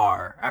so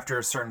far. After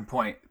a certain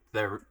point,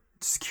 the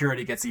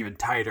security gets even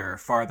tighter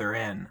farther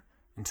in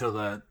until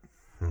the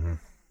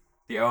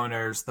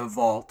owners, the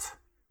vault.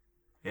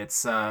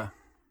 It's I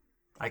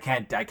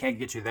can't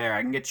get you there.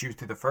 I can get you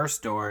through the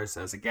first doors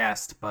as a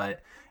guest,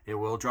 but it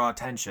will draw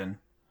attention.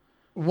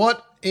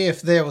 What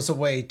if there was a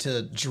way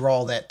to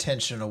draw that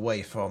tension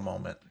away for a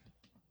moment?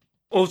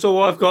 Also,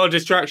 I've got a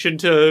distraction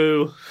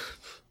too.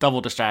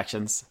 Double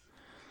distractions.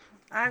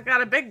 I've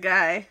got a big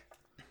guy.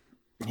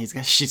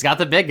 She's got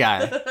the big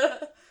guy.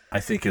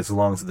 I think as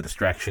long as the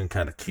distraction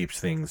kind of keeps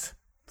things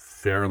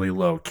fairly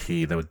low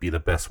key, that would be the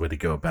best way to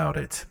go about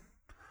it.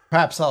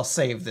 Perhaps I'll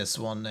save this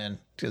one then,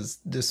 because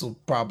this will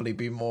probably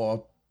be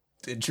more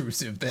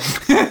intrusive than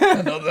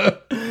another.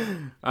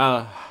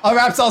 Or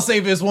perhaps I'll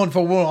save this one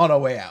for on our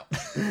way out.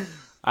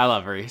 I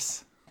love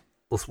Reese.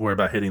 Let's worry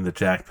about hitting the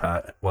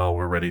jackpot while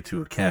we're ready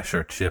to cash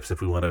our chips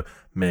if we want to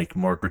make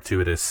more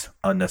gratuitous,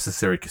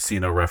 unnecessary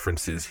casino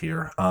references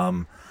here.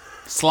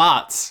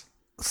 Slots.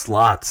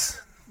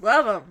 Slots.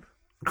 Love them.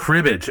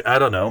 Cribbage. I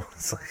don't know.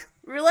 It's like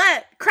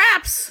Roulette.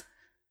 Craps.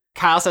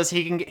 Kyle says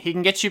he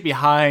can get you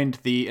behind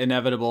the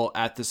inevitable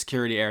at the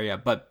security area,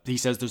 but he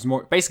says there's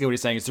more. Basically, what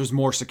he's saying is there's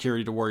more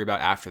security to worry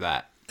about after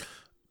that.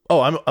 Oh,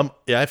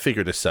 I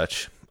figured as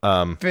such.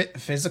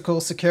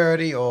 Physical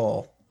security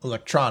or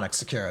electronic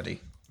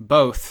security?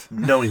 Both.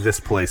 Knowing this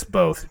place,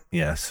 both,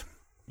 yes.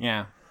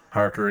 Yeah.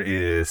 Harker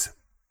is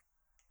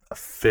a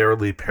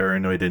fairly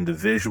paranoid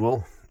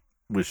individual,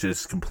 which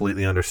is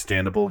completely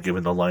understandable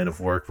given the line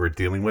of work we're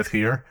dealing with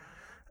here.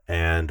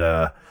 And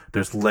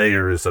there's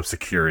layers of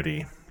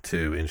security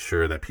to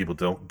ensure that people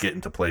don't get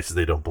into places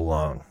they don't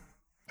belong.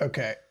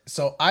 Okay,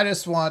 so I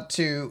just want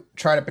to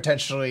try to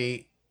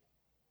potentially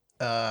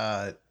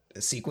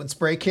sequence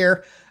break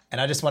here, and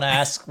I just want to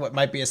ask what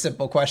might be a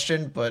simple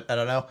question, but I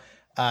don't know.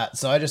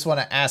 So I just want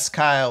to ask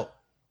Kyle,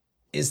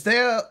 is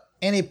there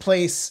any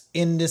place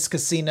in this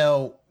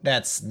casino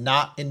that's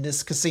not in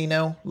this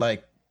casino,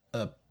 like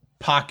a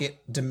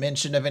pocket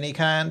dimension of any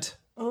kind?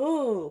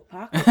 Oh,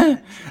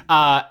 pocket.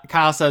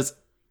 Kyle says,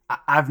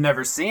 I've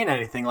never seen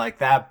anything like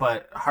that,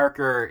 but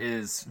Harker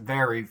is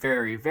very,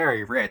 very,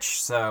 very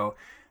rich, so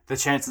the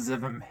chances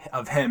of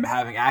him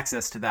having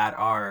access to that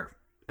are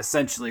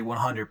essentially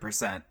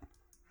 100%.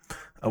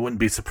 I wouldn't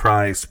be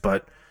surprised,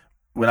 but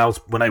when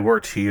I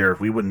worked here,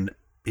 we wouldn't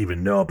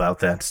even know about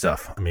that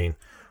stuff. I mean,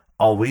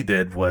 all we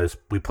did was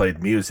we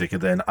played music,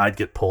 and then I'd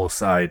get pulled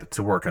aside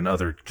to work on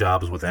other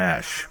jobs with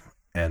Ash,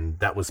 and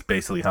that was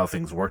basically how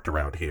things worked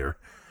around here.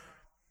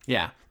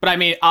 Yeah, but I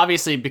mean,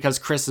 obviously, because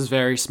Chris is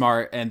very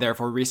smart, and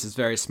therefore Reese is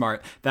very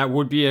smart, that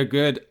would be a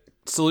good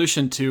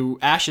solution to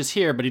Ash is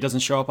here, but he doesn't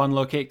show up on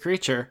Locate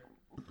Creature.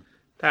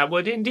 That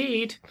would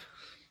indeed.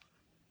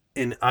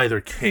 In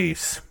either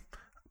case,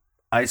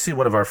 I see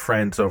one of our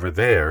friends over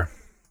there,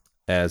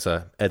 as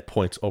Ed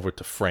points over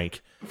to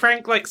Frank.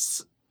 Frank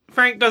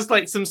does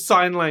like some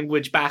sign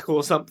language back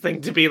or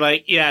something to be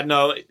like, yeah,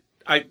 no,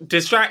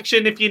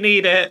 distraction if you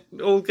need it,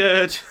 all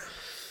good.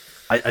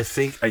 I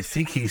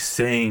think he's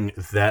saying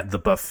that the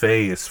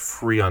buffet is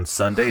free on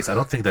Sundays. I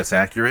don't think that's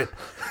accurate.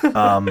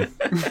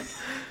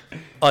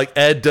 Like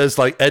Ed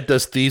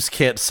does Thieves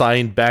Can't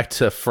sign back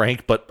to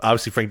Frank, but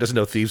obviously Frank doesn't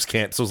know Thieves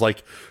Can't, so it's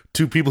like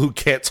two people who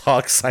can't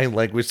talk sign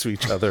language to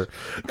each other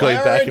going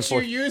Why back and aren't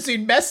forth. you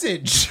using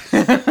message?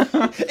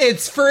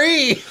 It's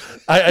free.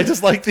 I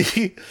just like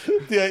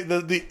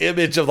the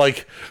image of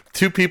like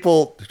two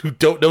people who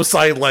don't know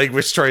sign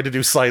language trying to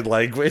do sign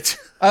language.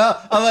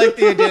 I like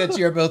the idea that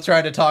you're both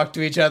trying to talk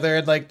to each other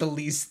in like the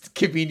least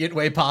convenient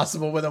way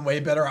possible when a way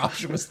better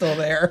option was still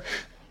there.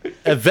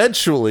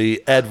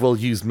 Eventually, Ed will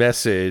use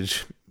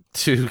message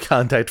to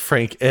contact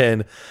Frank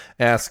and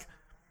ask,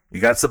 "You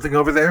got something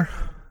over there?"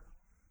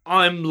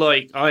 I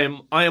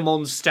am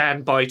on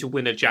standby to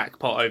win a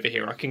jackpot over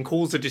here. I can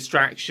cause a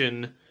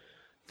distraction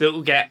that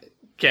will get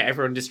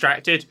everyone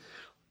distracted.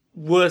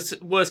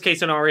 Worst case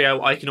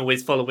scenario, I can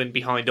always follow in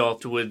behind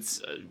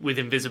afterwards with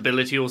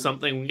invisibility or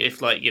something. If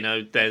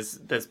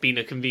there's been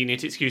a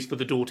convenient excuse for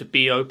the door to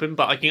be open,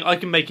 but I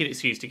can make an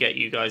excuse to get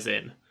you guys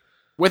in.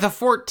 With a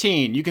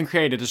 14, you can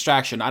create a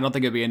distraction. I don't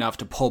think it'd be enough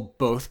to pull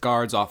both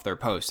guards off their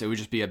post. It would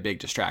just be a big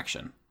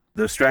distraction.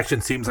 The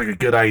distraction seems like a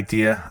good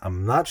idea.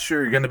 I'm not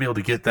sure you're going to be able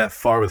to get that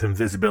far with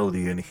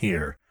invisibility in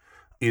here.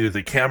 Either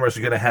the cameras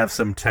are going to have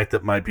some tech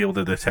that might be able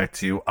to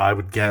detect you, I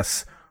would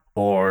guess,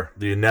 or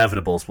the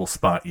Inevitables will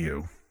spot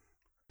you.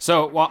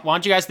 So why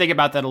don't you guys think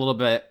about that a little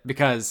bit?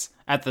 Because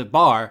at the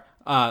bar,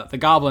 the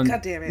goblin...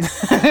 God damn it.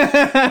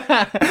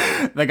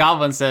 The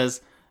goblin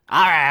says,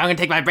 all right, I'm going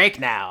to take my break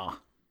now.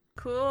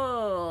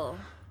 Cool.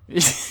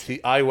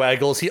 He eye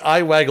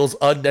waggles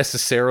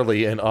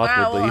unnecessarily and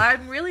awkwardly. Wow, well,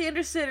 I'm really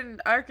interested in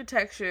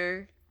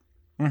architecture.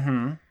 Mm-hmm.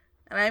 And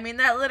I mean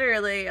that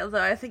literally,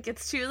 although I think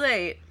it's too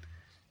late.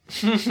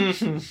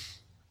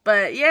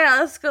 But yeah,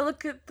 let's go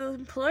look at the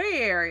employee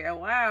area.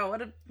 Wow,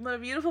 what a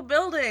beautiful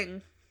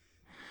building.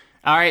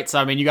 All right, so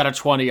I mean, you got a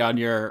 20 on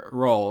your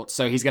roll,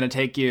 so he's going to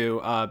take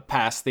you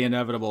past the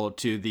Inevitable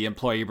to the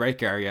employee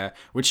break area,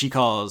 which he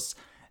calls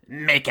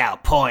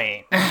Makeout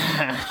Point.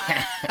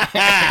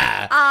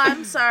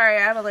 I'm sorry,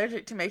 I'm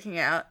allergic to making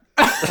out.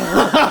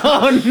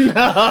 Oh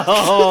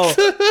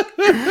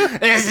no!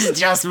 This is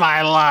just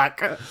my luck.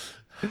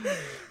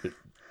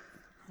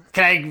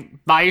 Can I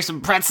buy you some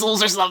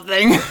pretzels or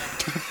something?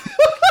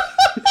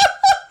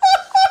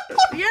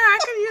 Yeah, I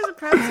could use a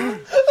pretzel.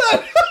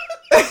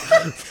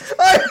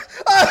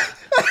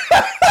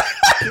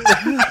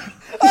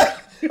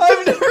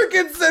 I've never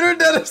considered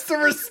that as the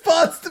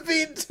response to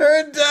being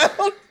turned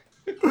down.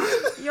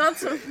 You want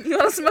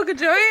to smoke a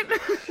joint?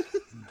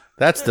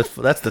 That's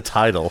the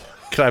title.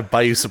 Can I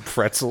buy you some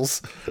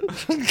pretzels?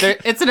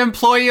 It's an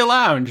employee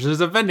lounge.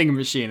 There's a vending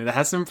machine and it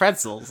has some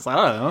pretzels. I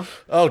don't know.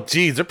 Oh,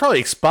 geez, they're probably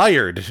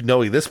expired,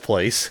 knowing this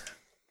place.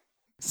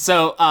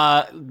 So,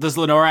 does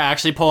Lenora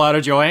actually pull out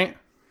a joint?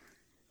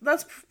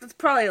 That's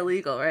probably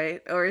illegal,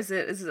 right? Or is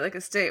it like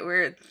a state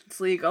where it's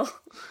legal?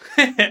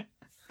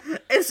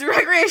 It's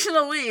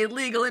recreational weed,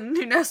 legal in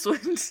New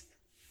Nestwind.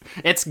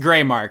 It's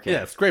gray market.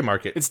 Yeah, it's gray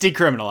market. It's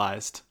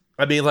decriminalized.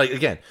 I mean, like,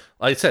 again,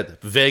 like I said,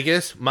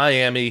 Vegas,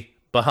 Miami,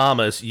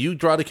 Bahamas, you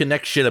draw the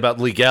connection about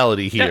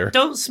legality here.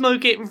 Don't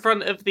smoke it in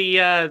front of the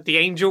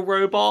angel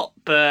robot,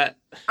 but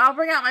I'll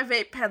bring out my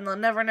vape pen. They'll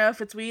never know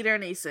if it's weed or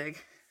an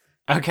e-cig.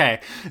 Okay,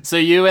 so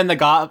you and the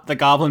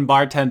goblin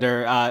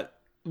bartender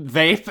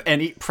vape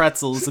and eat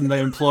pretzels in the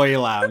employee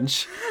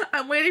lounge.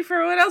 I'm waiting for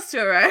everyone else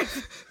to arrive.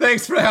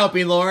 Thanks for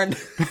helping, Lauren.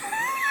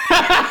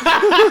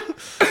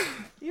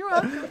 You're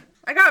welcome.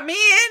 I got me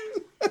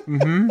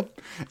in.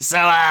 So,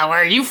 where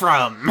are you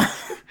from?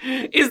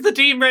 is the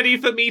team ready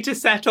for me to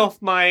set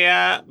off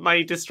my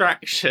my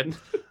distraction?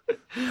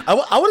 I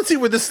want to see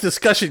where this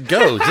discussion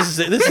goes. This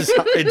is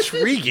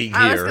intriguing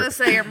I was here. gonna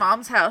say your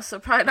mom's house, so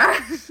probably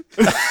not.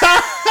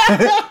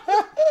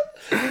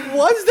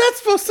 What is that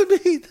supposed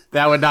to mean?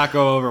 That would not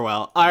go over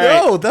well. All right.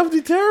 No, that would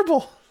be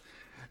terrible.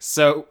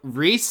 So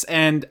Reese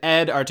and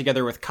Ed are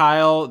together with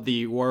Kyle,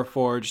 the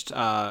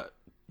Warforged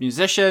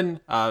musician.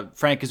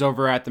 Frank is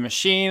over at the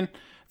machine.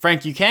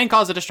 Frank, you can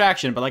cause a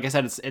distraction, but like I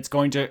said, it's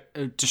going to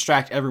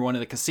distract everyone in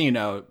the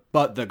casino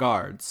but the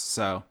guards.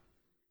 So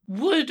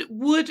Would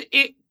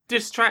it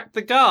distract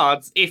the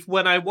guards if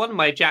when I won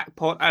my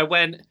jackpot I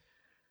went,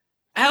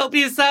 "Help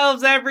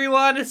yourselves,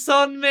 everyone! It's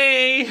on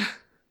me!"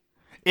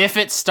 if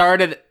it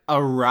started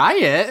a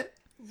riot,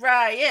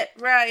 Riot.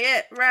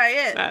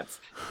 That's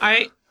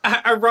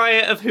a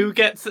riot of who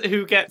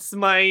gets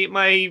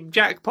my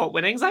jackpot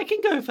winnings. I can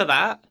go for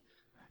that.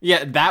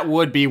 yeah, that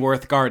would be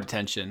worth guard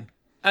attention.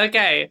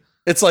 Okay.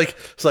 It's like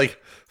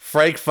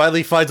Frank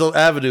finally finds an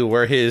avenue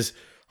where his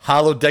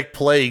holodeck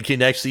playing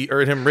can actually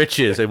earn him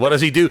riches. And what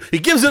does he do? He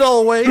gives it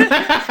all away.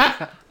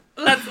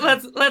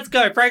 Let's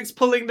go. Frank's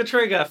pulling the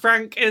trigger.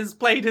 Frank has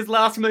played his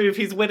last move.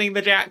 He's winning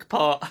the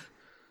jackpot.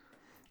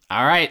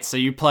 All right, so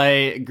you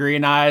play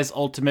Green Eyes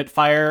Ultimate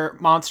Fire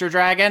Monster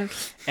Dragon,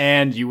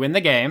 and you win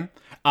the game.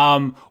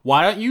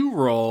 Why don't you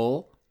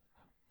roll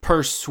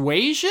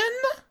Persuasion?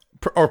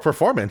 Or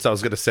performance, I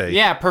was going to say.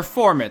 Yeah,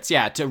 performance.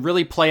 Yeah, to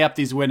really play up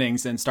these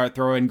winnings and start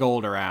throwing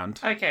gold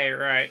around. Okay,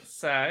 right.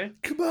 So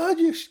Come on,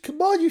 you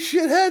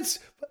shitheads.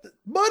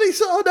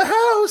 Money's on the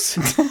house.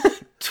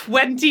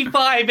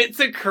 25. It's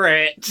a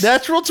crit.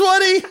 Natural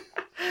 20.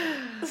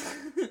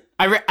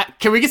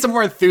 Can we get some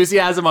more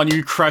enthusiasm on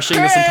you crushing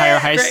this entire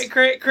heist?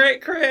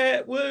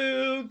 Crit.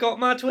 Woo! Got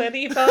my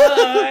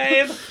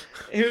 25.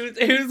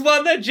 Who's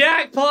won the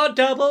jackpot?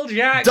 Double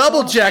jackpot.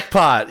 Double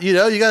jackpot. You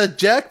know, you got a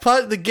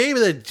jackpot in the game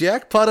and a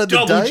jackpot on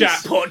the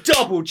dice.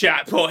 Double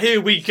jackpot.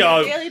 Here we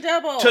go. Daily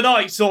double.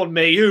 Tonight's on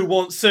me. Who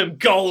wants some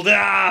gold?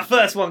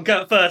 First one,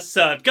 first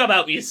serve. Come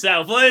help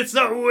yourself. It's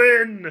a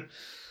win.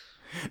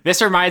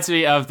 This reminds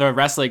me of the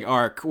wrestling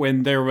arc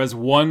when there was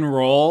one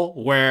roll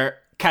where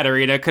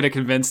Katarina could have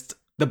convinced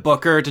the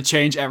booker to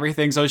change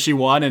everything so she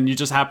won, and you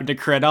just happened to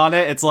crit on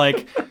it. It's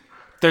like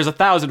there's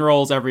 1,000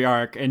 rolls every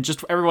arc, and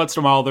just every once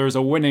in a while there's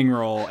a winning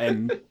roll,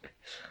 and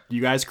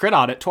you guys crit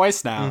on it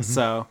twice now.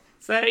 So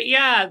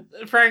yeah,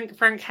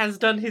 Frank has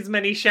done his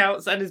many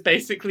shouts and is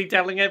basically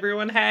telling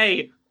everyone,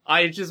 "Hey,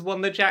 I just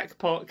won the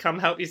jackpot. Come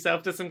help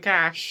yourself to some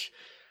cash."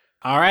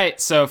 all right,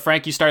 so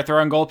Frank, you start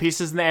throwing gold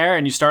pieces in the air,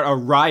 and you start a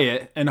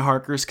riot in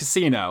Harker's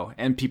casino,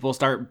 and people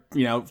start,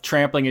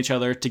 trampling each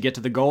other to get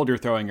to the gold you're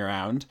throwing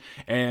around,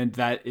 and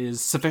that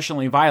is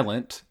sufficiently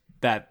violent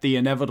that the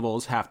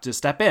inevitables have to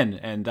step in,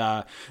 and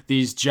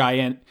these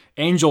giant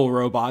angel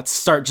robots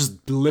start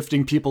just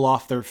lifting people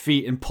off their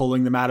feet and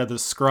pulling them out of the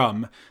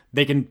scrum.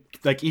 They can,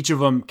 each of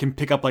them can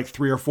pick up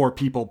 3 or 4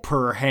 people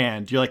per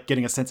hand. You're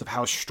getting a sense of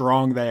how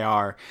strong they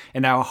are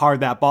and how hard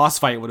that boss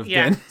fight would have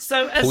been.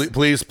 So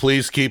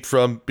Please keep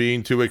from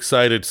being too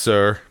excited,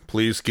 sir.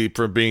 Please keep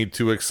from being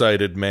too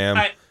excited,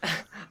 ma'am.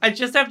 I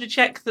just have to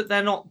check that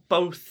they're not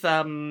both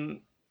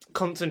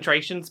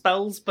concentration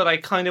spells, but I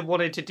kind of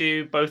wanted to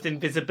do both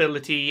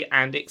invisibility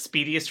and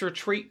expeditious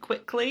retreat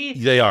quickly.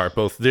 They are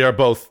both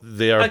both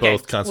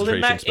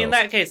concentration well, spells. in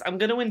that case, I'm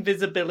going to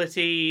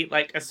invisibility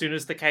as soon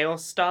as the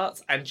chaos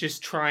starts and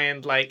just try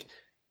and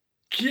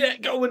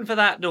get going for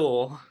that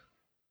door.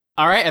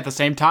 All right, at the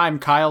same time,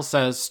 Kyle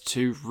says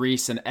to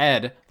Reese and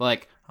Ed,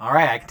 all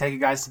right, I can take you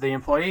guys to the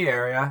employee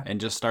area,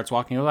 and just starts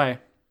walking away.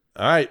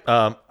 All right,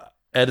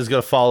 Ed is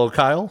going to follow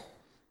Kyle.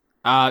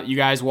 You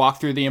guys walk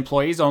through the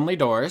employees-only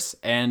doors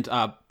and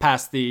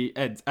past the...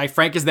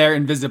 Frank is there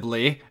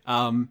invisibly.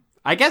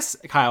 I guess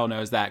Kyle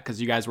knows that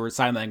because you guys were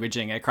sign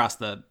languaging across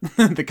the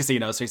the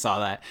casino, so he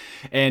saw that.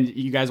 And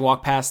you guys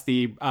walk past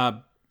the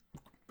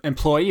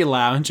employee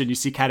lounge, and you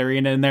see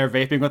Katarina in there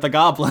vaping with a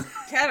goblin.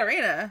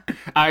 Katarina.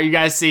 You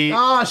guys see...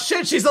 Oh,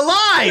 shit, she's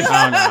alive!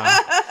 Oh,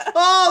 no.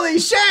 Holy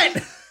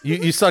shit!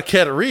 You saw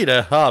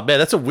Katarina. Oh, man,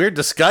 that's a weird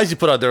disguise you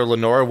put on there,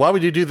 Lenora. Why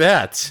would you do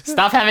that?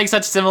 Stop having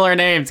such similar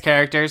names,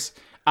 characters.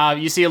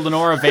 You see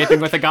Lenora vaping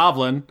with a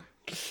goblin.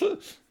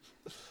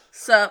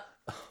 Sup?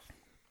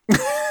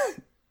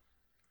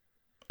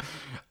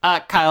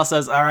 Kyle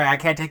says, all right, I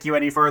can't take you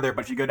any further,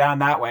 but if you go down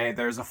that way,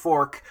 there's a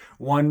fork.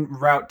 One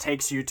route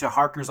takes you to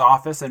Harker's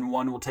office, and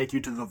one will take you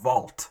to the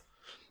vault.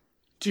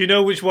 Do you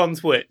know which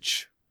one's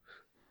which?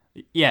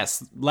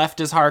 Yes,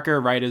 left is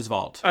Harker, right is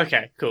vault.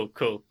 Okay,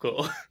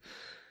 cool.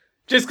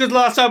 Just because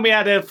last time we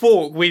had a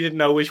fork, we didn't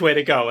know which way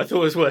to go. I thought it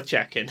was worth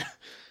checking.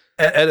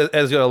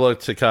 Ed's gonna look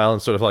to Kyle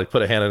and sort of like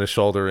put a hand on his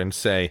shoulder and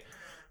say,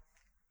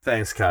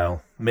 "Thanks,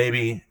 Kyle.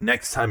 Maybe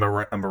next time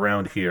I'm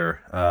around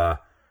here,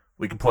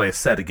 we can play a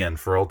set again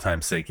for old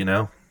time's sake. You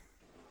know."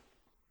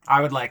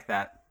 I would like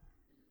that.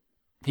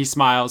 He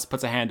smiles,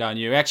 puts a hand on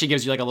you, actually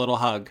gives you like a little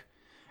hug,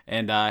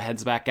 and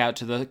heads back out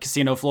to the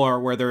casino floor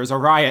where there is a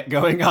riot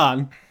going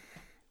on.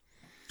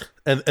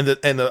 And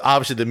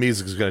obviously the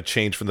music is going to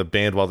change from the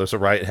band while there's a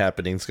riot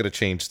happening. It's going to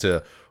change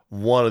to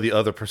one of the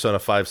other Persona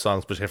 5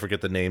 songs, which I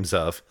forget the names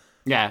of.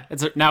 Yeah,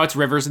 now it's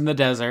Rivers in the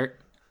Desert.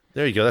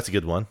 There you go. That's a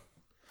good one.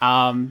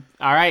 All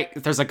right,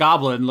 there's a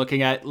goblin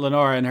looking at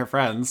Lenora and her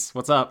friends.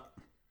 What's up?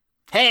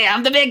 Hey,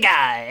 I'm the big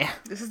guy.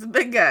 This is the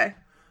big guy.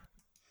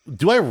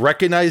 Do I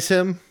recognize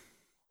him?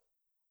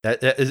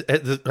 Is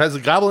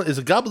a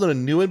goblin a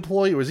new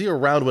employee, or was he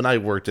around when I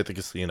worked at the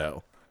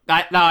casino?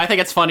 I think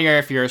it's funnier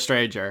if you're a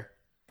stranger.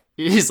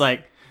 He's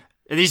like,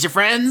 are these your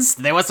friends?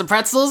 Do they want some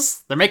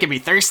pretzels? They're making me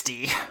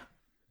thirsty.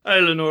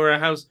 Hey, Lenora,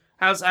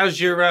 how's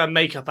your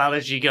makeup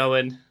allergy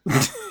going?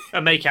 A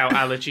makeout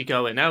allergy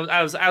going?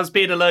 How's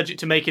being allergic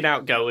to making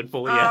out going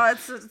for you? Oh,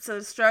 it's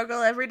a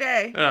struggle every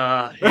day.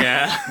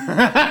 Yeah.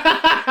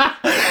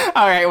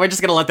 All right, we're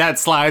just gonna let that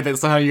slide.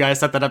 That's how you guys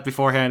set that up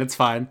beforehand. It's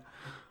fine.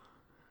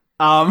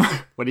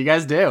 What do you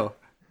guys do?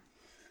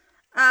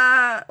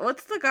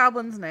 What's the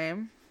goblin's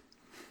name?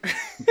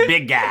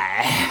 Big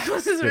guy.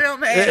 What's his real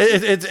name?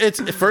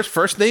 It's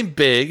first name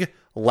Big,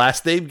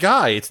 last name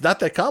Guy. It's not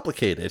that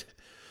complicated.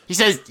 He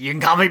says, you can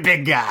call me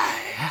Big Guy.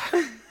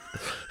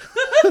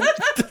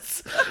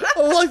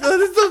 Oh, like that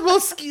is the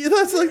most.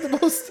 That's like the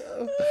most.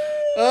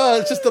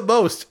 It's just the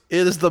most.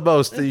 It is the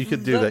most that you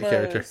can do that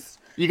character.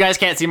 You guys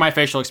can't see my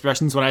facial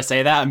expressions when I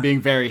say that. I'm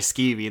being very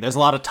skeevy. There's a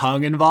lot of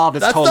tongue involved.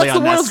 It's totally that's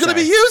the word I was going to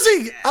be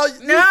using.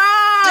 No!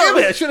 Damn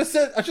it!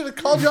 I should have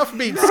called you out for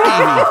being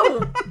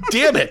skeevy.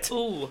 Damn it!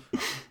 Ooh.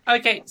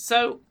 Okay,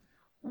 so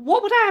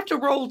what would I have to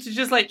roll to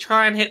just like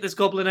try and hit this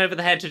goblin over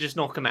the head to just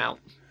knock him out?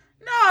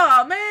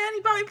 No, man,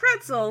 he bought me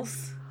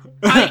pretzels.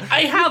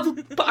 I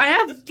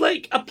have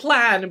like a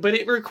plan, but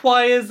it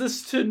requires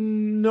us to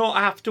not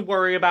have to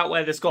worry about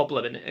where this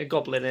goblin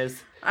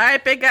is. All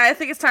right, big guy, I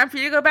think it's time for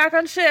you to go back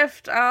on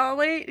shift. I'll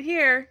wait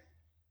here.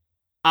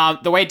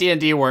 The way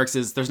D&D works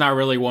is there's not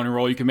really one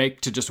roll you can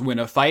make to just win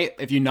a fight.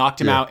 If you knocked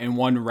him out in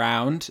one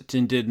round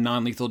and did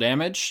non-lethal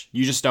damage,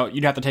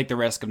 you'd have to take the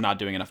risk of not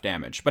doing enough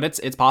damage. But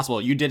it's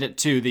possible. You did it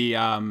to the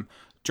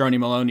Droney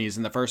Maloney's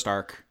in the first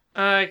arc.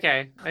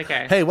 Okay.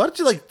 Hey, why don't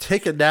you like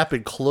take a nap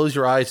and close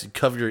your eyes and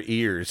cover your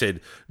ears and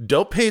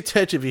don't pay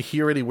attention if you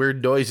hear any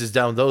weird noises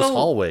down those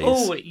hallways.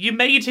 Oh, you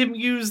made him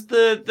use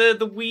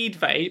the weed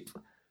vape.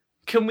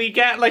 Can we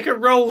get like a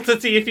roll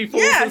to see if he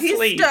falls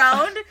asleep?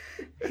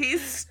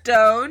 He's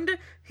stoned.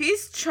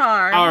 He's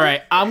charmed. All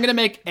right, I'm going to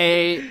make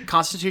a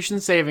Constitution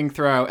saving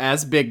throw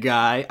as Big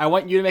Guy. I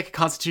want you to make a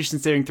Constitution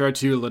saving throw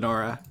too,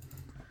 Lenora.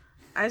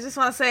 I just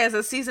want to say, as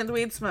a seasoned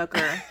weed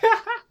smoker,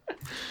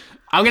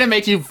 I'm gonna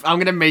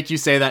make you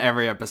say that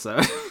every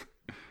episode.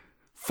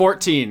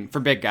 14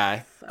 for Big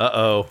Guy.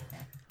 Uh-oh.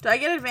 do I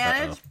get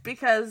advantage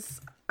because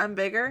I'm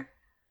bigger?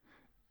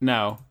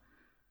 No.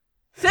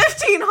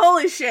 15.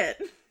 Holy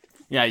shit.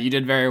 Yeah, you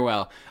did very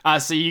well.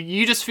 So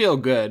you just feel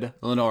good,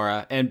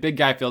 Lenora, and Big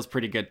Guy feels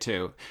pretty good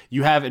too.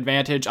 You have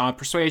advantage on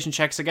persuasion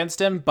checks against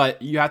him,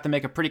 but you have to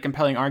make a pretty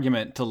compelling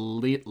argument to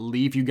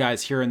leave you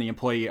guys here in the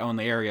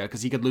employee-only area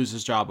because he could lose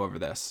his job over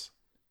this.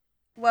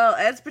 Well,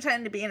 Ed's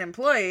pretending to be an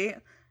employee.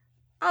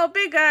 Oh,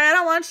 big guy, I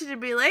don't want you to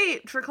be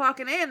late for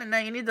clocking in, and now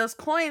you need those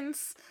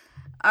coins.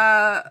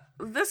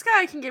 This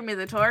guy can give me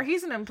the tour.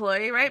 He's an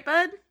employee, right,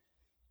 bud?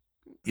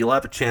 You'll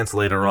have a chance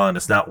later on.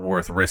 It's not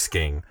worth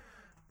risking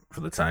for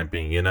the time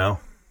being, you know?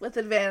 With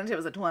advantage, it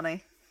was a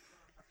 20.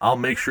 I'll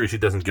make sure she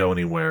doesn't go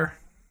anywhere.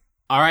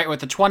 All right, with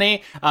the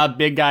 20,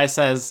 Big Guy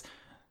says,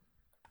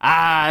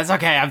 it's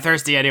okay. I'm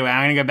thirsty anyway.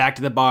 I'm going to go back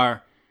to the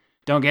bar.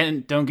 Don't get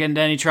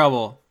into any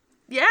trouble.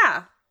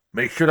 Yeah.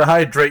 Make sure to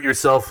hydrate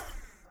yourself.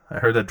 I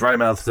heard that dry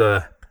mouth's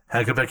a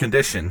heck of a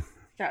condition.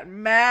 Got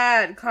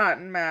mad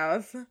cotton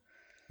mouth.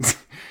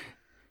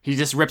 He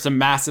just rips a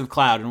massive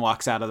cloud and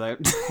walks out of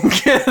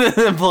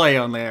the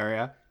employee-only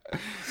area.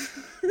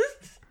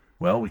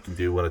 Well, we can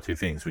do one of two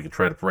things. We can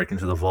try to break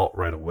into the vault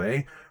right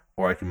away,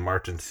 or I can try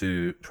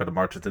to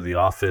march into the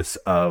office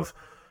of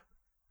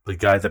the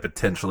guy that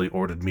potentially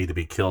ordered me to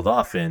be killed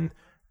off and,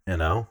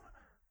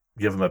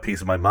 give him a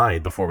piece of my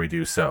mind before we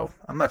do so.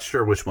 I'm not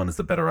sure which one is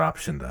the better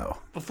option, though.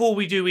 Before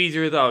we do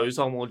either of those,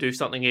 I will do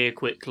something here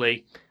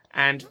quickly.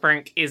 And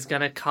Frank is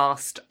going to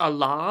cast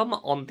Alarm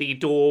on the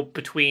door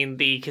between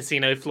the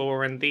casino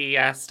floor and the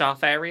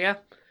staff area.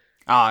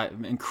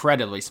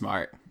 Incredibly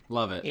smart.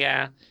 Love it.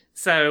 Yeah.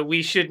 So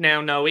we should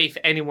now know if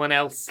anyone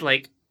else,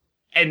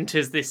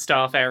 enters this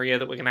staff area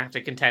that we're going to have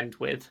to contend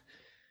with.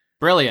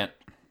 Brilliant.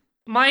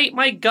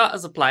 My gut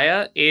as a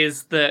player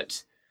is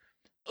that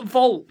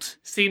Vault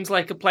seems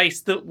like a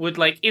place that would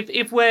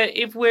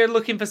if we're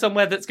looking for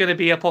somewhere that's going to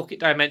be a pocket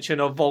dimension,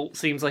 or Vault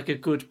seems like a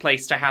good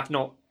place to have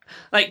not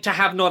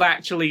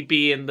actually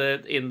be in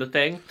the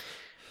thing.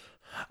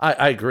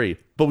 I agree.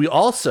 But we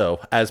also,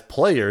 as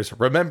players,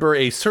 remember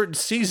a certain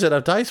season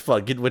of Dice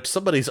Funk in which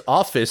somebody's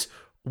office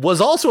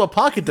was also a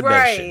pocket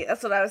dimension. Right,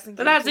 that's what I was thinking.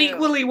 But that's too.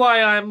 equally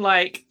why I'm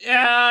like,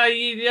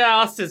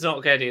 Austin's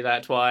not going to do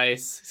that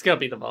twice. It's going to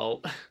be the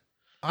vault.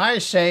 I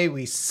say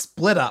we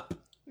split up.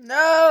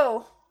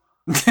 No.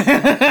 But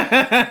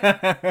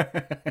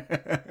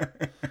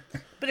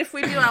if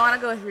we do, I want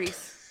to go with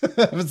Reese.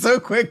 I'm so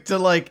quick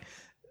to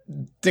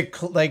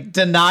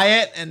deny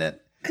it, and then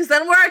Because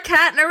then we're a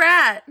cat and a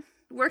rat.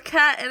 We're a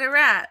cat and a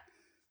rat.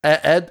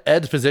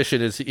 Ed's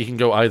position is he can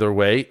go either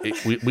way.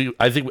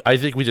 I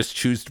think we just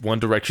choose one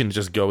direction to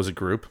just go as a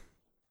group.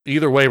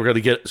 Either way,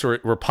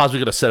 we're possibly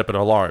gonna set up an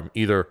alarm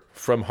either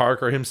from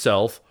Harker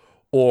himself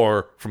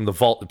or from the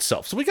vault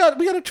itself. So we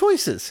got our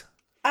choices.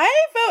 I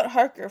vote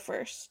Harker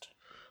first.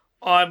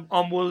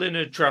 I'm willing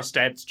to trust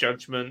Ed's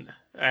judgment.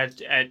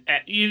 Ed,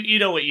 you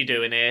know what you're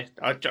doing here.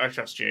 I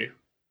trust you.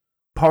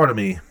 Part of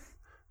me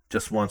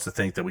just wants to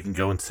think that we can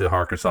go into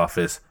Harker's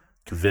office,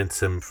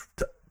 convince him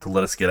to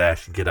let us get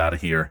Ash and get out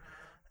of here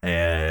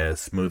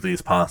as smoothly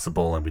as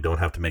possible, and we don't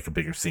have to make a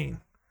bigger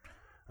scene.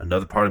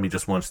 Another part of me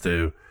just wants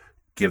to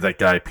give that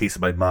guy a piece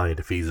of my mind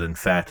if he's in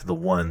fact the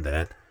one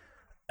that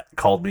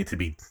called me to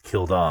be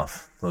killed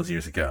off those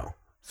years ago.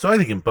 So I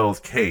think in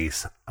both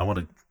cases, I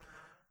want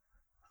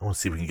to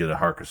see if we can get to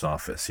Harker's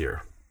office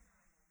here.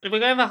 If we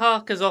go over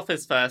Harker's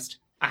office first,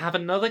 I have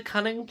another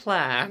cunning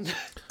plan.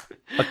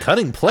 A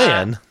cunning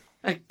plan?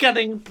 A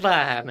cunning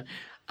plan.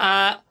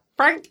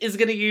 Frank is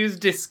going to use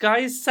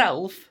disguise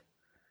self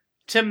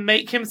to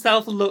make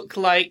himself look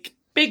like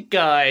big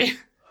guy.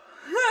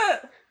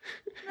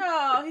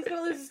 No, he's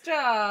gonna lose his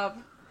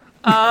job.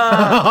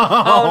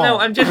 Oh no,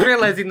 I'm just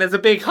realizing there's a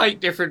big height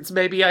difference.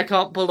 Maybe I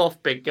can't pull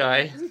off big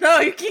guy. No,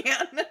 you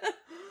can't.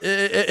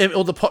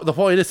 The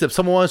point is, if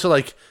someone wants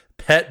to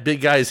pet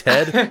big guy's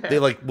head,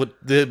 they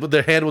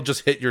their hand will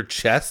just hit your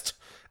chest,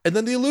 and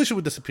then the illusion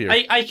would disappear.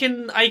 I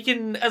can,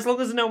 as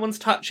long as no one's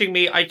touching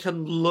me, I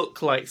can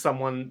look like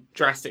someone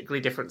drastically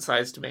different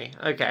size to me.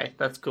 Okay,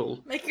 that's cool.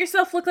 Make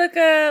yourself look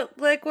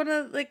like one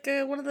of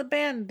the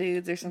band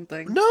dudes or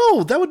something.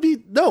 No,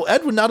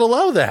 Ed would not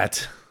allow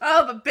that.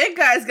 Oh, but big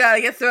guy's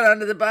gotta get thrown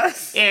under the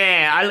bus.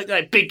 Yeah, I look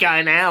like big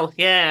guy now.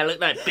 Yeah, I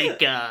look like big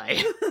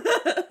guy.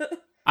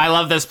 I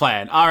love this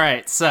plan. All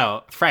right,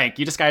 so Frank,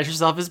 you disguise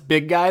yourself as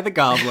Big Guy the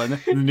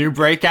Goblin, the new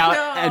breakout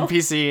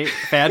NPC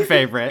fan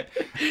favorite,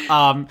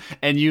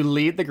 and you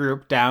lead the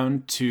group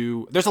down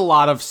to. There's a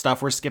lot of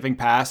stuff we're skipping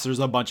past. There's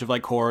a bunch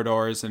of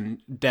corridors and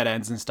dead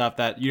ends and stuff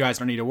that you guys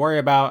don't need to worry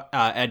about.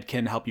 Ed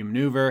can help you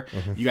maneuver.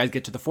 Mm-hmm. You guys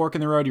get to the fork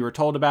in the road you were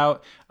told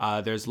about.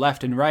 There's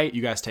left and right.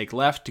 You guys take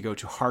left to go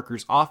to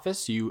Harker's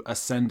office. You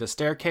ascend a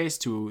staircase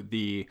to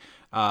the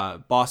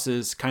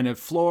boss's kind of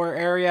floor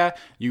area.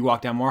 You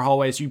walk down more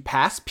hallways. You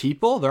pass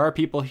people. There are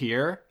people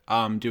here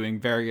doing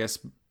various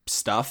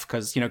stuff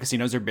because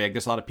casinos are big.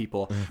 There's a lot of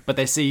people, but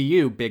they see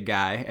you, big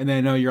guy, and they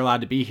know you're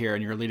allowed to be here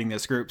and you're leading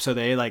this group. So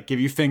they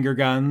give you finger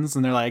guns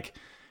and they're like,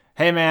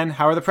 "Hey man,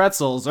 how are the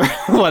pretzels?" or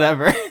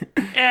whatever.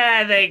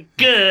 Yeah, they're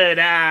good.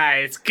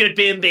 It's good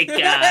being big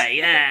guy.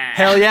 Yeah.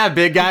 Hell yeah,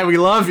 big guy, we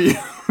love you.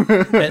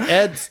 And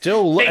Ed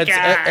still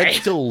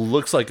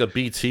looks like a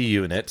BT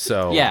unit.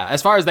 So yeah,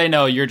 as far as they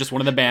know, you're just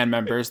one of the band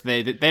members.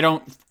 They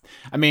don't.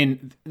 I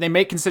mean, they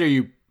may consider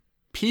you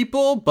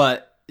people,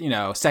 but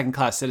second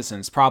class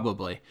citizens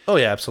probably. Oh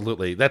yeah,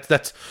 absolutely.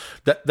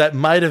 That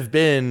might have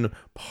been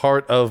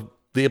part of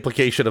the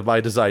implication of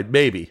my design.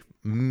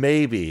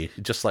 Maybe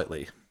just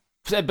slightly.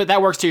 But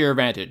that works to your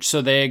advantage.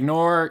 So they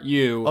ignore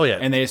you, oh, yeah.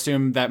 and they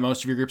assume that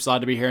most of your group's allowed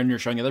to be here and you're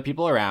showing other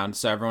people around.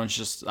 So everyone's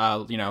just,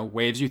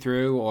 waves you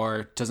through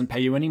or doesn't pay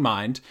you any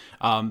mind.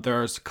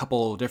 There's a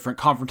couple different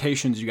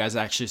confrontations you guys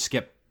actually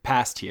skip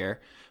past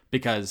here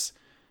because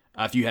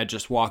if you had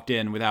just walked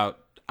in without...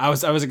 I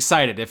was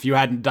excited. If you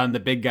hadn't done the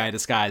big guy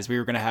disguise, we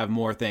were going to have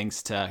more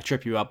things to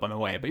trip you up on the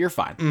way, but you're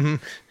fine.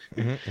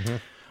 Mm-hmm. Mm-hmm,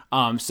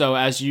 mm-hmm. So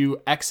as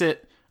you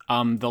exit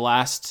the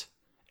last...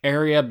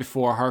 area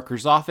before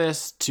Harker's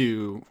office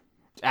to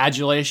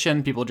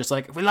adulation, people just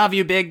 "We love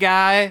you, big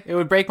guy. It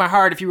would break my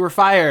heart if you were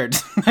fired."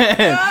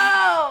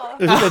 No!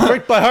 It would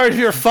break my heart if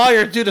you're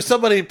fired due to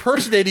somebody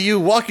impersonating you,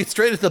 walking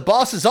straight into the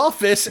boss's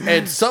office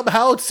and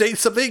somehow saying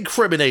something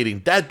incriminating.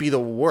 That'd be the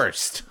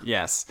worst.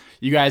 Yes.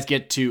 You guys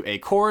get to a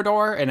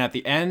corridor, and at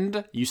the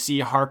end, you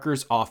see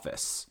Harker's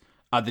office.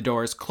 The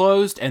door is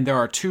closed, and there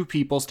are two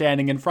people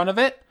standing in front of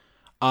it.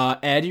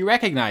 Ed, you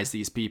recognize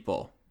these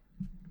people.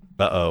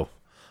 Uh-oh.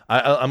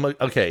 I'm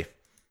okay.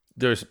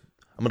 I'm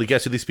gonna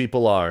guess who these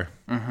people are.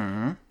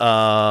 Mm-hmm.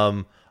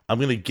 I'm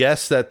gonna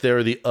guess that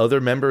they're the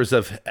other members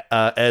of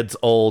Ed's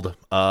old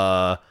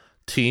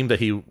team that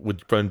he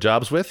would run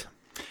jobs with.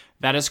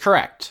 That is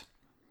correct.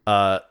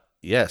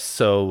 Yes.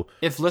 So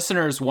if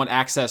listeners want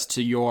access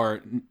to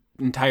your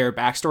entire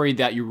backstory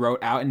that you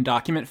wrote out in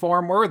document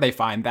form, where would they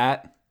find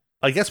that?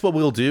 I guess what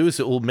we'll do is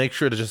we'll make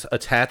sure to just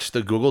attach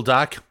the Google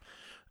Doc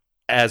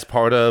as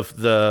part of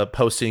the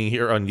posting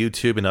here on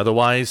YouTube and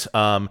otherwise.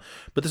 But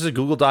there's a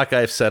Google Doc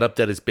I've set up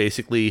that is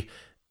basically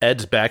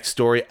Ed's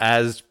backstory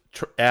as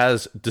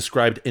as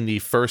described in the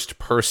first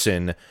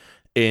person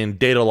in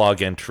data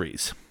log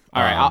entries.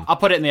 All right, I'll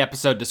put it in the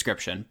episode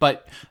description.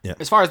 But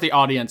as far as the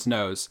audience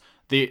knows,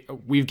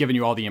 we've given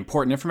you all the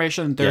important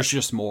information. There's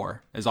just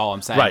more, is all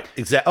I'm saying. Right.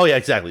 Exactly. Oh, yeah,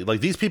 exactly.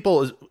 Like, these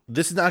people,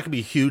 this is not going to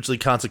be hugely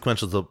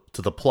consequential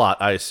to the plot,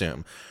 I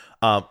assume.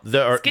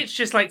 Skitch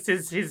just likes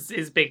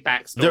his big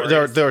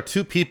backstory. There are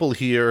two people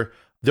here.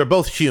 They're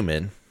both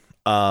human,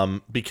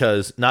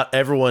 because not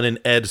everyone in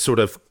Ed's sort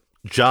of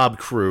job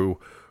crew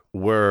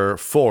were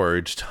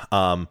forged,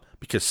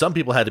 because some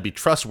people had to be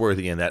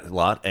trustworthy in that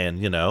lot,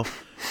 and,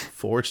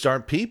 forged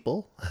aren't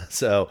people.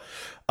 So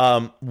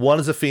one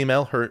is a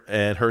female,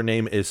 her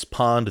name is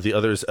Pond. The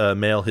other's a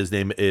male. His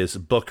name is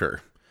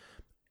Booker.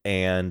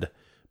 And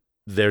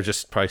they're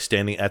just probably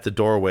standing at the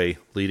doorway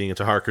leading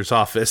into Harker's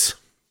office.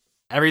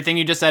 Everything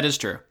you just said is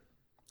true.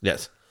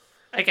 Yes.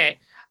 Okay.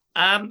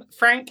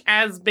 Frank,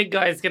 as big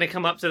guy, is gonna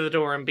come up to the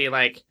door and be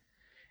like,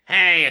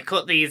 "Hey, I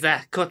caught these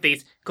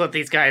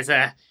guys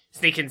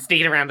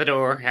sneaking around the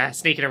door,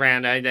 sneaking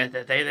around.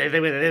 They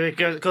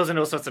were causing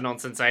all sorts of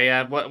nonsense.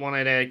 I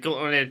wanted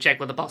to check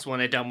what the boss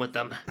wanted done with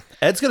them."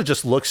 Ed's gonna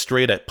just look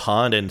straight at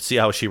Pond and see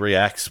how she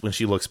reacts when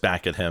she looks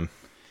back at him.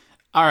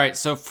 All right.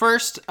 So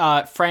first,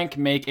 Frank,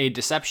 make a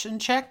deception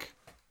check.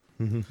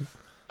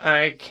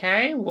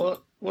 Okay.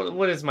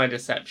 What is my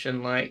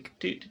deception like?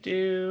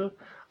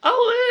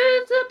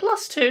 Oh, it's a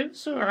 +2.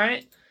 It's all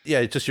right.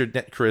 Yeah, just your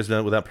net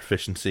charisma without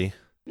proficiency.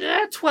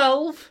 Yeah,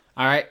 12.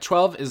 All right,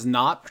 12 is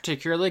not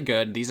particularly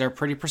good. These are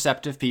pretty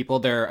perceptive people.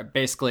 They're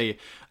basically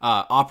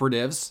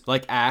operatives,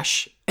 like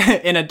Ash.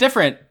 In a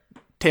different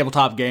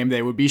tabletop game,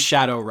 they would be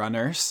shadow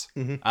runners.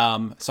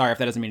 Mm-hmm. Sorry if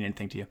that doesn't mean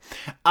anything to you.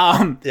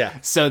 Yeah.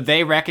 So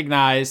they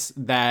recognize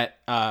that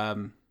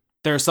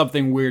there's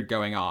something weird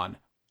going on.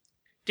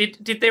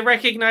 Did they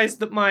recognize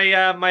that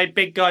my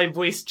big guy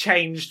voice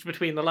changed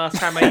between the last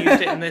time I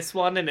used it in this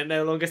one, and it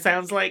no longer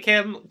sounds like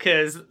him?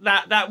 Because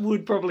that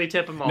would probably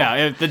tip them off. No,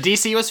 if the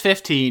DC was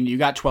 15, you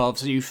got 12,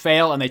 so you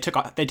fail, and they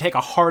take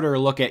a harder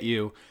look at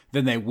you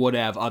than they would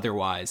have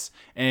otherwise.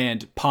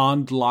 And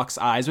Pond locks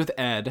eyes with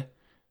Ed,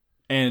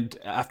 and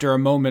after a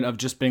moment of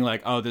just being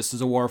like, "Oh, this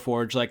is a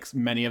Warforged, like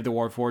many of the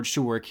Warforged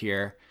who work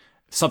here,"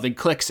 something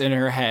clicks in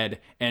her head,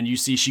 and you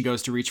see she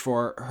goes to reach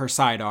for her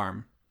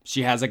sidearm.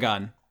 She has a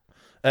gun.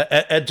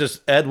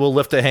 Ed will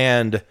lift a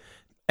hand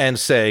and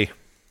say,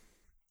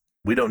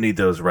 "We don't need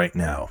those right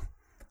now.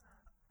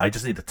 I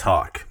just need to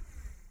talk.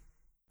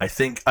 I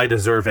think I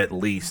deserve at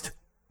least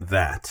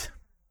that."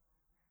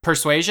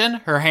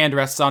 Persuasion, her hand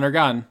rests on her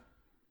gun.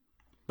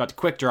 About to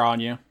quick draw on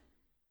you.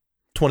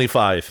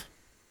 25.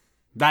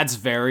 That's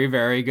very,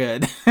 very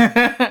good.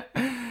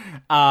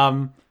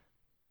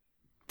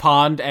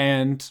 Pond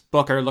and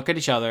Booker look at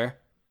each other,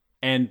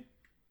 and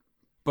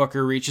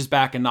Booker reaches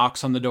back and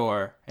knocks on the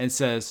door and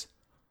says,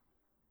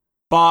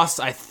 "Boss,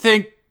 I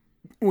think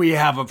we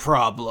have a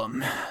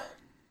problem."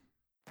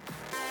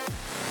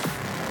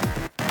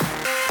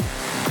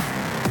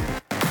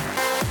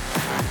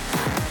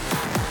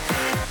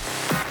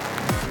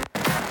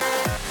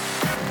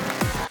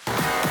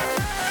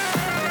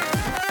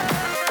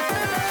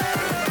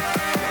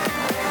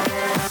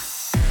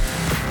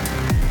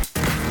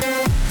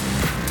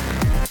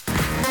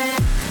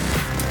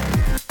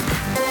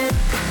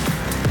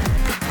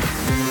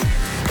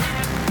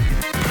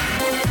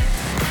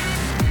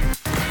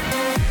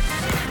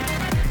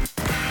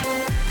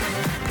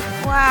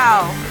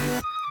 Wow.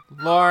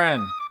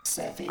 Lauren,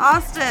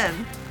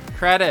 Austin.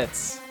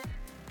 credits.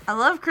 I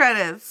love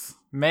credits.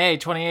 May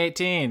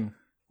 2018.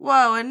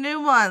 Whoa, a new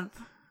month.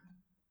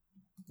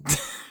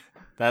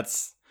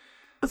 That's...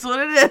 That's what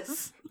it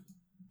is.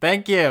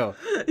 Thank you.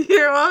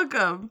 You're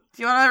welcome.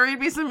 Do you want to read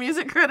me some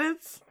music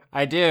credits?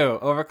 I do.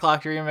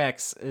 Overclocked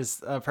Remix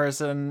is a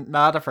person,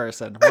 not a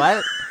person.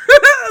 What?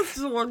 It's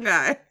just one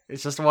guy.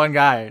 It's just one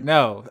guy.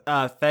 No.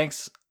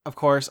 Thanks, of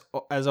course,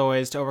 as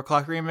always, to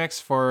Overclock Remix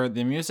for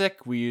the music.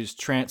 We used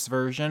Trance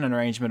Version, an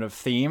arrangement of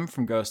Theme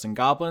from Ghosts and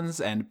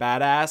Goblins, and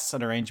Badass,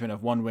 an arrangement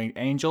of One Winged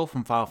Angel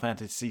from Final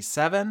Fantasy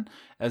VII,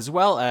 as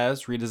well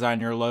as Redesign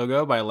Your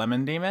Logo by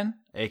Lemon Demon,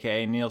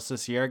 aka Neil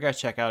Cicierga.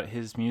 Check out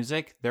his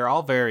music. They're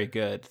all very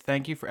good.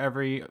 Thank you for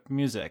every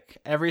music.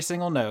 Every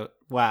single note.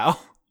 Wow.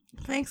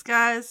 Thanks,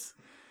 guys.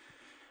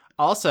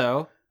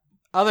 Also,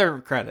 other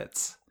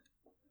credits.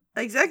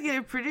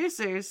 Executive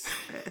producers,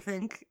 I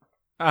think.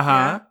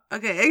 Uh-huh. Yeah.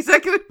 Okay,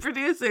 executive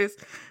producers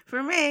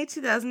for May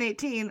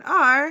 2018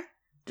 are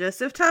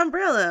Joseph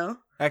Tombrello,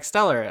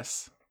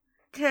 Extellaris,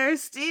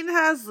 Kirstine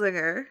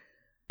Haslinger,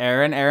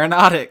 Aaron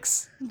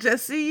Aeronautics,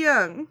 Jesse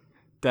Young,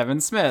 Devin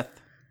Smith,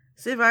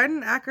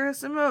 Sivarden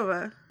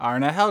Akarasimova,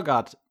 Arna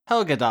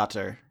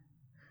Helgadottir,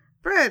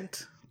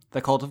 Brent,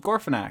 The Cult of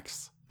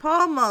Gorfanax,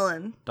 Paul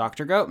Mullen,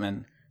 Dr.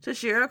 Goatman,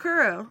 Toshiro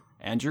Kuro,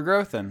 Andrew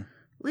Grothin,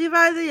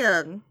 Levi the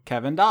Young,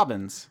 Kevin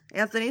Dobbins,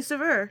 Anthony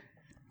Sever,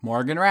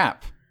 Morgan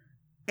Rapp,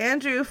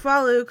 Andrew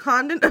Falu,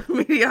 Condent of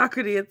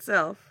Mediocrity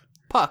itself,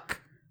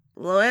 Puck,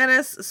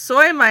 Loannis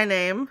Soy My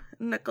Name,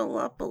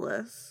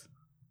 Nicolopoulos,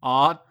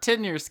 Aw,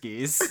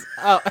 Tinierskis.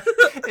 Oh,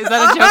 is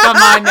that a joke on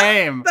my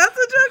name? That's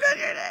a joke on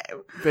your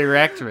name. They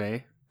wrecked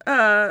me.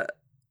 Is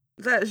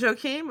that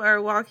Joachim or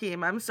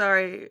Joachim? I'm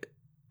sorry.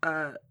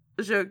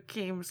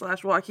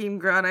 Joachim/Joachim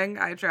Groening.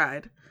 I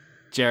tried.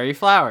 Jerry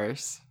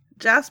Flowers.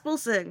 Jaspel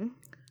Singh.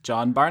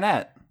 John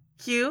Barnett.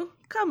 Hugh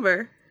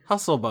Cumber.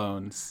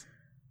 Hustlebones.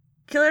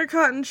 Killer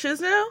Cotton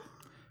Chisno.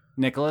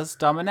 Nicholas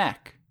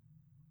Dominic.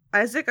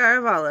 Isaac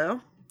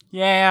Aravallo.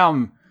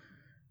 Yam.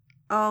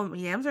 Oh,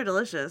 yams are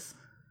delicious.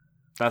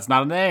 That's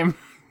not a name.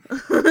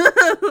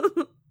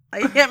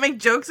 I can't make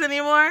jokes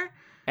anymore.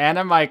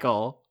 Anna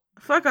Michael.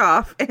 Fuck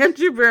off.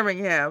 Andrew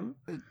Birmingham.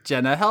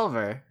 Jenna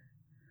Helver.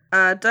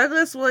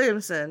 Douglas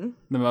Williamson.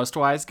 The Most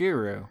Wise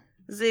Guru.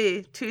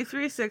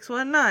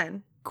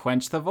 Z23619.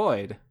 Quench the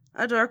Void.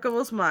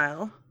 Adorkable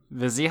Smile.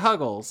 Vizzy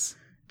Huggles.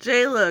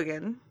 Jay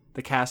Logan.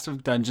 The cast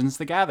of Dungeons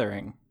the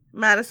Gathering.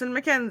 Madison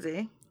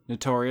McKenzie.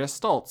 Notorious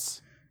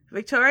Stoltz.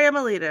 Victoria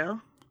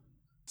Melito.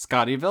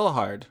 Scotty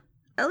Vilhard.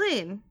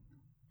 Aline.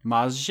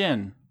 Maz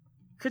Jin.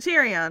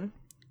 Criterion.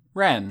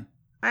 Ren.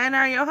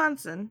 Einar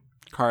Johansson.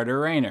 Carter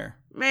Rayner.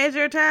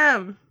 Major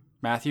Tam.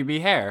 Matthew B.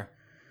 Hare.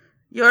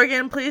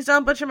 Jorgen, please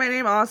don't butcher my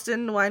name,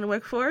 Austin Wine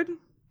Wickford.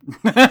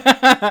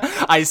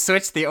 I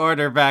switched the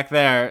order back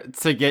there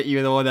to get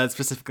you the one that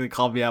specifically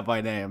called me out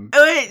by name.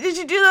 Oh, wait, did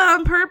you do that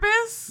on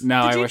purpose?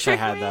 No, Did I you wish I trick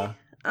had, me? though.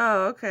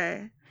 Oh,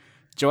 okay.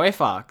 Joy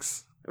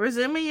Fox.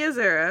 Razumi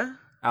Yazura.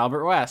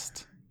 Albert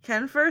West.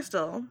 Ken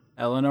Firstel.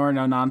 Eleanor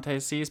Nonante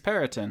C's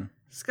Periton.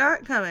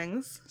 Scott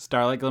Cummings.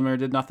 Starlight Glimmer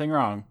did nothing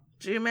wrong.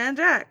 Jew-Man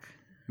Jack.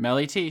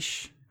 Melly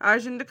Tish.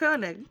 Arjun de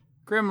Koenig.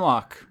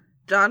 Grimlock.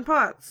 John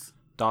Potts.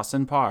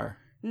 Dawson Parr.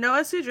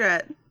 Noah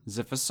Sudret.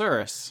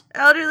 Ziphosaurus.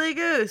 Elderly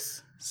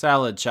Goose.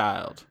 Salad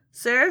Child.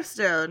 Sarah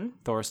Stone.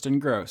 Thorsten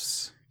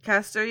Gross.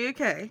 Castor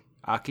UK.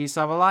 Aki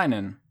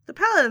Savalainen. The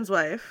Paladin's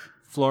Wife.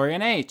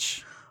 Florian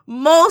H.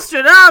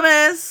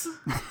 Molstradamus.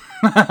 You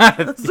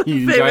Favorite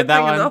enjoyed that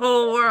thing in the one?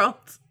 whole world.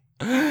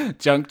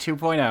 Junk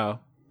 2.0.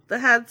 The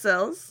Had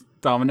Cells.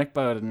 Dominic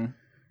Bowden.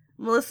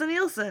 Melissa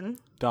Nielsen.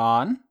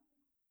 Dawn.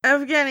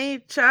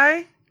 Evgeny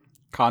Chai.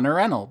 Connor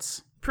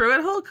Reynolds.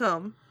 Pruitt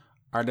Holcomb.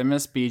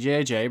 Artemis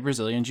BJJ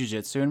Brazilian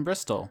Jiu-Jitsu in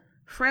Bristol.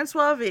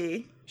 Francois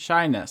V.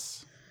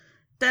 Shyness.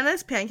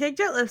 Dennis Pancake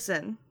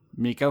Jetlifson.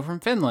 Miko from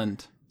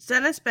Finland.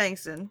 Dennis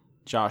Bankston.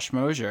 Josh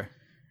Mosier.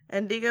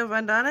 Indigo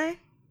Vandane.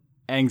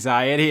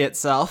 Anxiety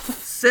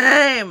itself.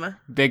 Same.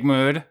 Big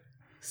Mood.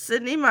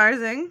 Sydney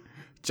Marsing.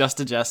 Just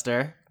a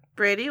Jester.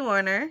 Brady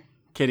Warner.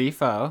 Kitty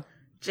Foe.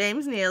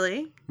 James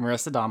Neely.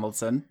 Marissa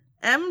Donaldson.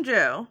 M.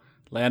 Joe.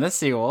 Lana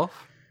Seawolf.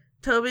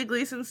 Toby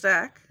Gleason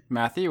Stack.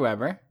 Matthew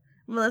Weber.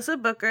 Melissa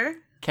Booker.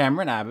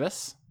 Cameron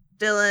Abbas.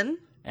 Dylan.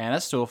 Anna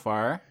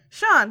Stuhlfarer.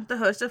 Sean, the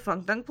host of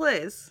Funk Dunk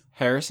Plays.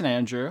 Harrison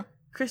Andrew.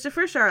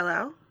 Christopher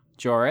Charlow.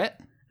 Jorit.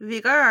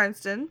 Vigar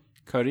Arnston.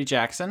 Cody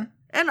Jackson.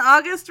 And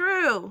August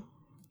Rue.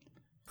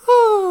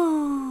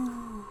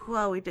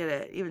 Well, we did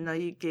it, even though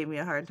you gave me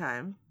a hard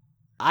time.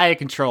 I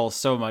control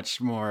so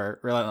much more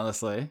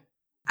relentlessly.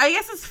 I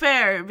guess it's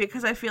fair,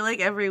 because I feel like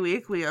every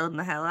week we own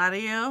the hell out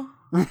of you.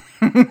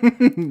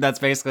 That's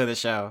basically the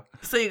show.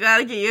 So you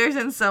gotta get yours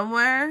in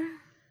somewhere.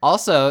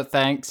 Also,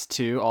 thanks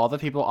to all the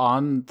people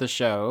on the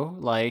show,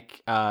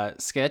 like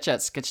Skitch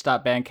at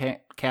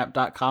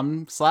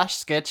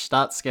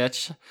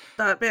skitch.bandcamp.com/skitch.skitch.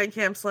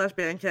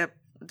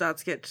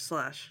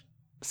 .bandcamp/bandcamp.skitch/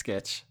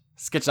 Skitch.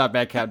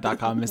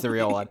 Skitch.bandcamp.com is the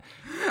real one.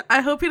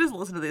 I hope he doesn't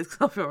listen to these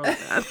because I'll feel really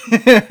bad.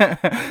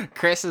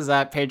 Chris is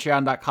at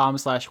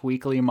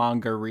patreon.com/weekly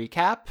manga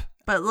recap.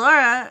 But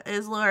Laura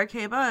is Laura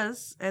K.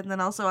 Buzz, and then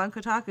also on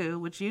Kotaku,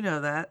 which you know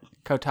that.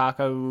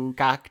 Kotaku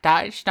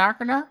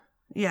Snarkner?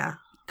 Yeah.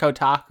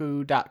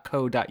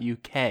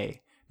 Kotaku.co.uk.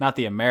 Not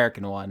the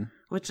American one.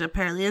 Which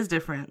apparently is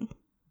different.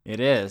 It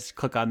is.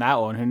 Click on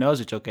that one. Who knows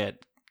what you'll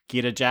get?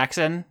 Gita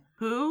Jackson?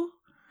 Who?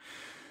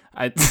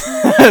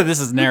 This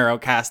is narrow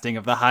casting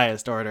of the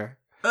highest order.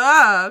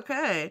 Ah,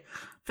 okay.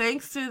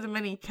 Thanks to the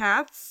many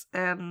cats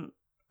and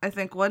I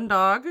think one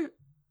dog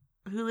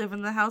who live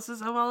in the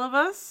houses of all of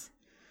us.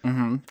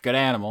 Mm-hmm. Good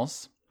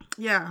animals.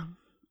 Yeah.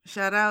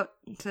 Shout out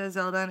to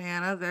Zelda and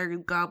Anna. They're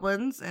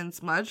goblins, and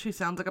Smudge, who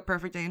sounds like a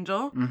perfect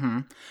angel. Mm-hmm.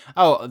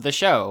 Oh, the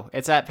show.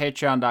 It's at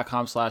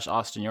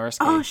patreon.com/Austin Yorsky.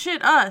 Oh,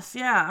 shit, us.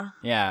 Yeah.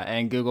 Yeah,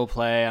 and Google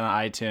Play and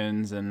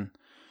iTunes and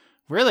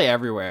really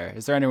everywhere.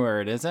 Is there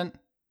anywhere it isn't?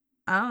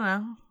 I don't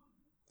know.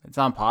 It's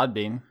on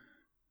Podbean.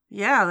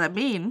 Yeah, that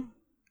mean.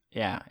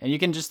 Yeah, and you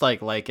can just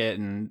like it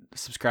and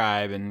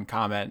subscribe and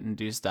comment and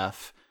do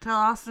stuff. Tell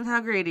Austin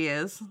how great he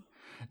is.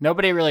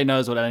 Nobody really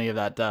knows what any of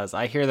that does.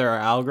 I hear there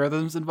are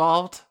algorithms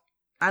involved.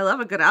 I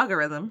love a good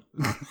algorithm.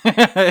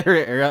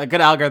 A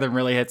good algorithm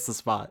really hits the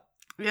spot.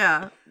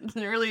 Yeah,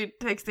 it really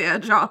takes the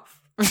edge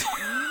off.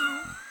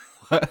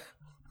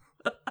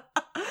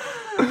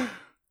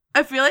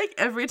 I feel like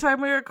every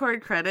time we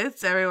record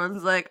credits,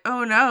 everyone's like,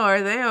 oh no,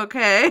 are they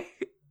okay?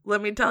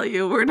 Let me tell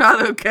you, we're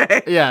not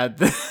okay. Yeah.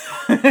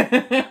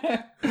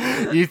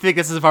 You think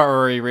this is the part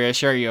where we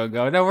reassure you and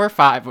go, no, we're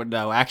fine. But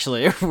no,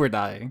 actually, we're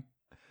dying.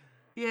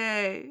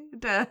 Yay,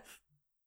 death.